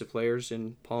important offensive players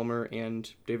in Palmer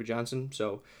and David Johnson.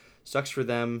 So sucks for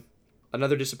them.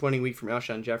 Another disappointing week from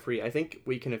Alshon Jeffrey. I think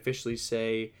we can officially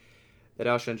say that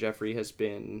Alshon Jeffrey has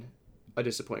been a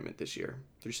disappointment this year.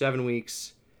 Through 7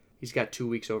 weeks, he's got 2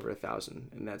 weeks over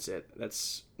 1,000, and that's it.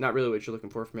 That's not really what you're looking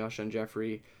for from Alshon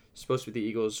Jeffrey. Supposed to be the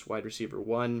Eagles' wide receiver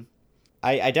 1.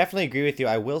 I definitely agree with you.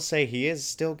 I will say he is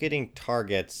still getting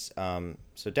targets.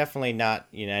 So definitely not,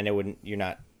 I know you're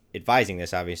not advising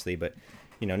this, obviously, but,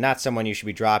 not someone you should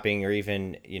be dropping or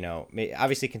even,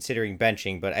 obviously considering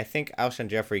benching. But I think Alshon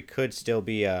Jeffrey could still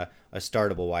be a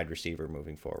startable wide receiver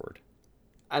moving forward.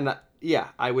 And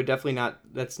I would definitely not.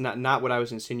 That's not what I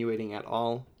was insinuating at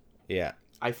all. Yeah.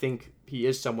 I think he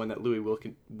is someone that Louis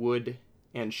would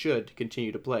and should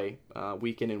continue to play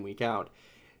week in and week out.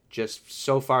 Just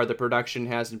so far, the production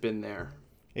hasn't been there.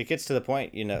 It gets to the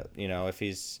point, if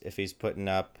he's putting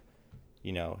up,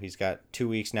 he's got 2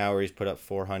 weeks now where he's put up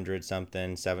 400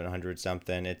 something, 700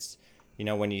 something. It's,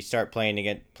 when you start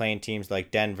playing teams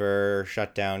like Denver,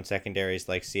 shut down secondaries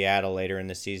like Seattle later in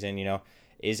the season,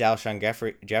 is Alshon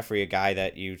Jeffrey a guy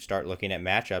that you start looking at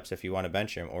matchups if you want to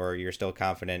bench him, or you're still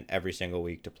confident every single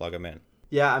week to plug him in?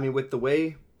 Yeah, with the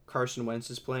way Carson Wentz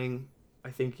is playing, I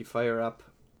think you fire up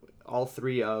all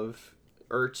 3 of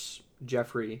Ertz,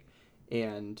 Jeffrey,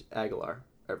 and Aguilar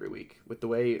every week.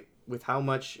 With how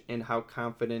much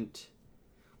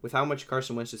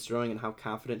Carson Wentz is throwing and how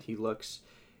confident he looks,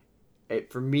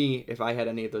 for me, if I had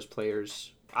any of those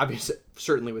players, obviously,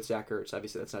 certainly with Zach Ertz,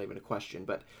 obviously that's not even a question,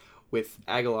 but with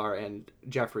Aguilar and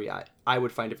Jeffrey, I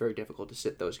would find it very difficult to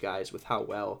sit those guys with how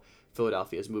well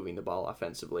Philadelphia is moving the ball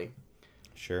offensively.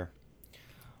 Sure.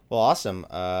 Well, awesome.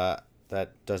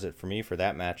 That does it for me for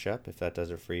that matchup, if that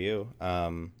does it for you.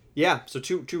 Yeah, so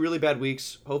two really bad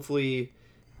weeks. Hopefully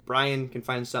Brian can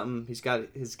find something. He's got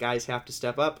his guys have to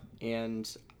step up, and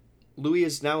Louis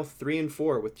is now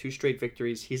 3-4 with 2 straight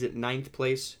victories. He's at 9th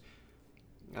place,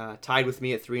 tied with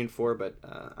me at 3-4, but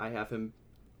I have him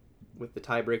with the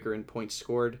tiebreaker in points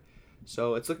scored.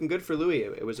 So it's looking good for Louis.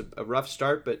 It was a rough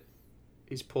start, but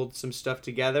he's pulled some stuff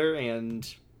together,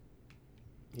 and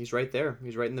he's right there.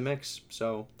 He's right in the mix.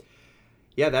 So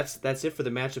yeah, that's it for the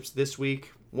matchups this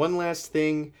week. One last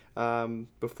thing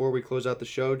before we close out the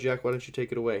show, Jack, why don't you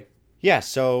take it away? Yeah,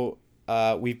 so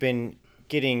we've been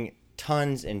getting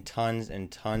tons and tons and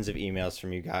tons of emails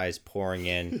from you guys pouring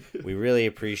in. We really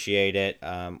appreciate it.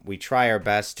 We try our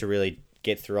best to really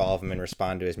get through all of them and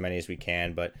respond to as many as we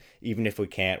can, but even if we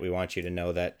can't, we want you to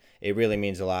know that it really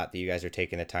means a lot that you guys are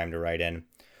taking the time to write in.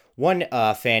 One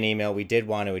fan email we did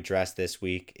want to address this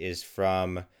week is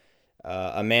from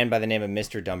a man by the name of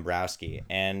Mr. Dombrowski,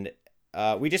 and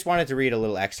we just wanted to read a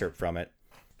little excerpt from it.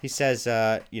 He says,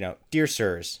 Dear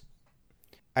Sirs,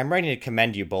 I'm writing to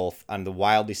commend you both on the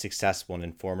wildly successful and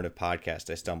informative podcast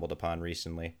I stumbled upon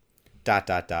recently. ...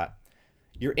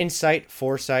 Your insight,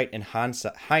 foresight, and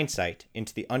hindsight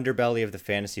into the underbelly of the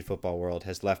fantasy football world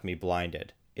has left me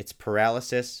blinded. It's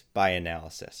paralysis by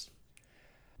analysis.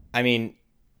 I mean,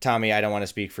 Tommy, I don't want to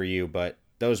speak for you, but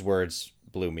those words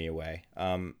blew me away.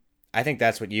 I think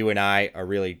that's what you and I are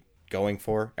really going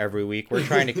for every week. We're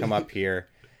trying to come up here,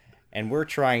 and we're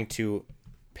trying to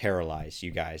paralyze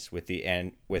you guys with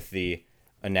the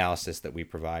analysis that we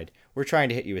provide. We're trying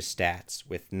to hit you with stats,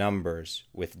 with numbers,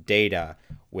 with data,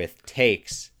 with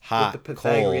takes, hot, with the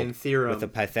Pythagorean cold, theorem. with the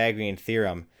Pythagorean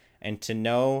theorem, and to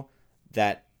know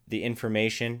that the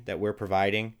information that we're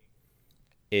providing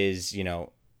is,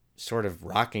 sort of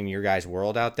rocking your guys'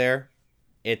 world out there.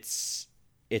 It's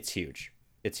huge.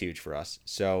 It's huge for us.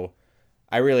 So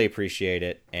I really appreciate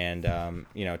it. And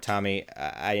Tommy,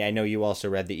 I know you also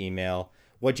read the email.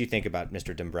 What do you think about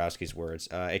Mr. Dombrowski's words?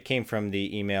 It came from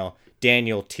the email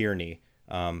Daniel Tierney,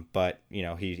 but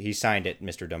he signed it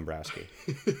Mr. Dombrowski.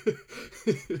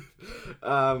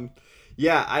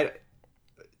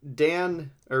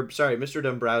 Mr.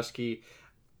 Dombrowski,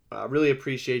 really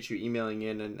appreciate you emailing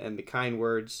in, and the kind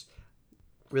words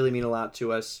really mean a lot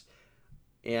to us.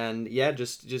 And yeah,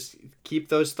 just keep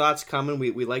those thoughts coming.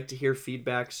 We like to hear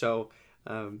feedback. So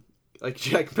like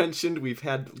Jack mentioned, we've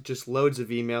had just loads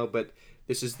of email, but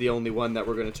this is the only one that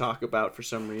we're going to talk about for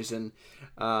some reason.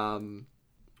 But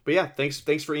yeah,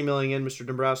 thanks for emailing in, Mr.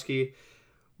 Dombrowski.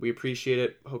 We appreciate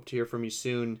it. Hope to hear from you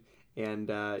soon.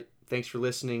 And thanks for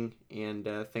listening. And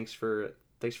thanks for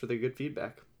the good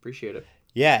feedback. Appreciate it.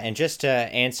 Yeah, and just to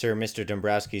answer Mr.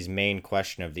 Dombrowski's main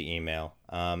question of the email,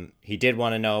 he did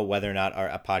want to know whether or not our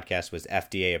podcast was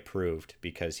FDA approved,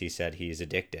 because he said he's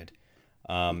addicted.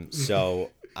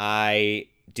 So I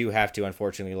do have to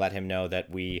unfortunately let him know that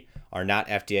we are not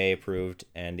FDA approved,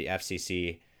 and the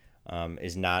FCC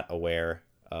is not aware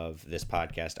of this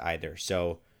podcast either.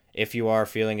 So if you are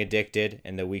feeling addicted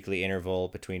and the weekly interval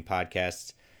between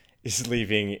podcasts is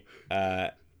leaving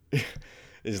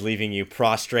you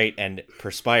prostrate and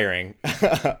perspiring,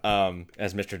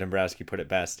 as Mr. Dombrowski put it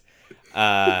best,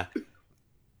 definitely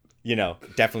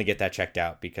get that checked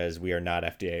out, because we are not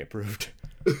FDA approved.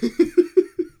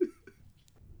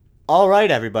 All right,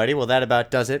 everybody. Well, that about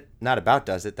does it. Not about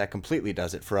does it. That completely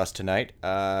does it for us tonight.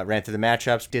 Ran through the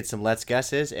matchups, did some Let's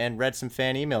Guesses, and read some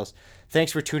fan emails.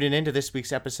 Thanks for tuning in to this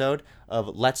week's episode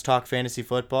of Let's Talk Fantasy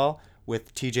Football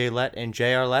with TJ Lett and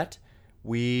JR Lett.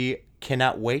 We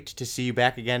cannot wait to see you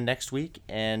back again next week,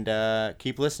 and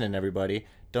keep listening, everybody.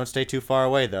 Don't stay too far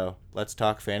away, though. Let's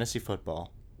talk fantasy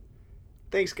football.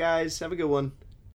 Thanks, guys. Have a good one.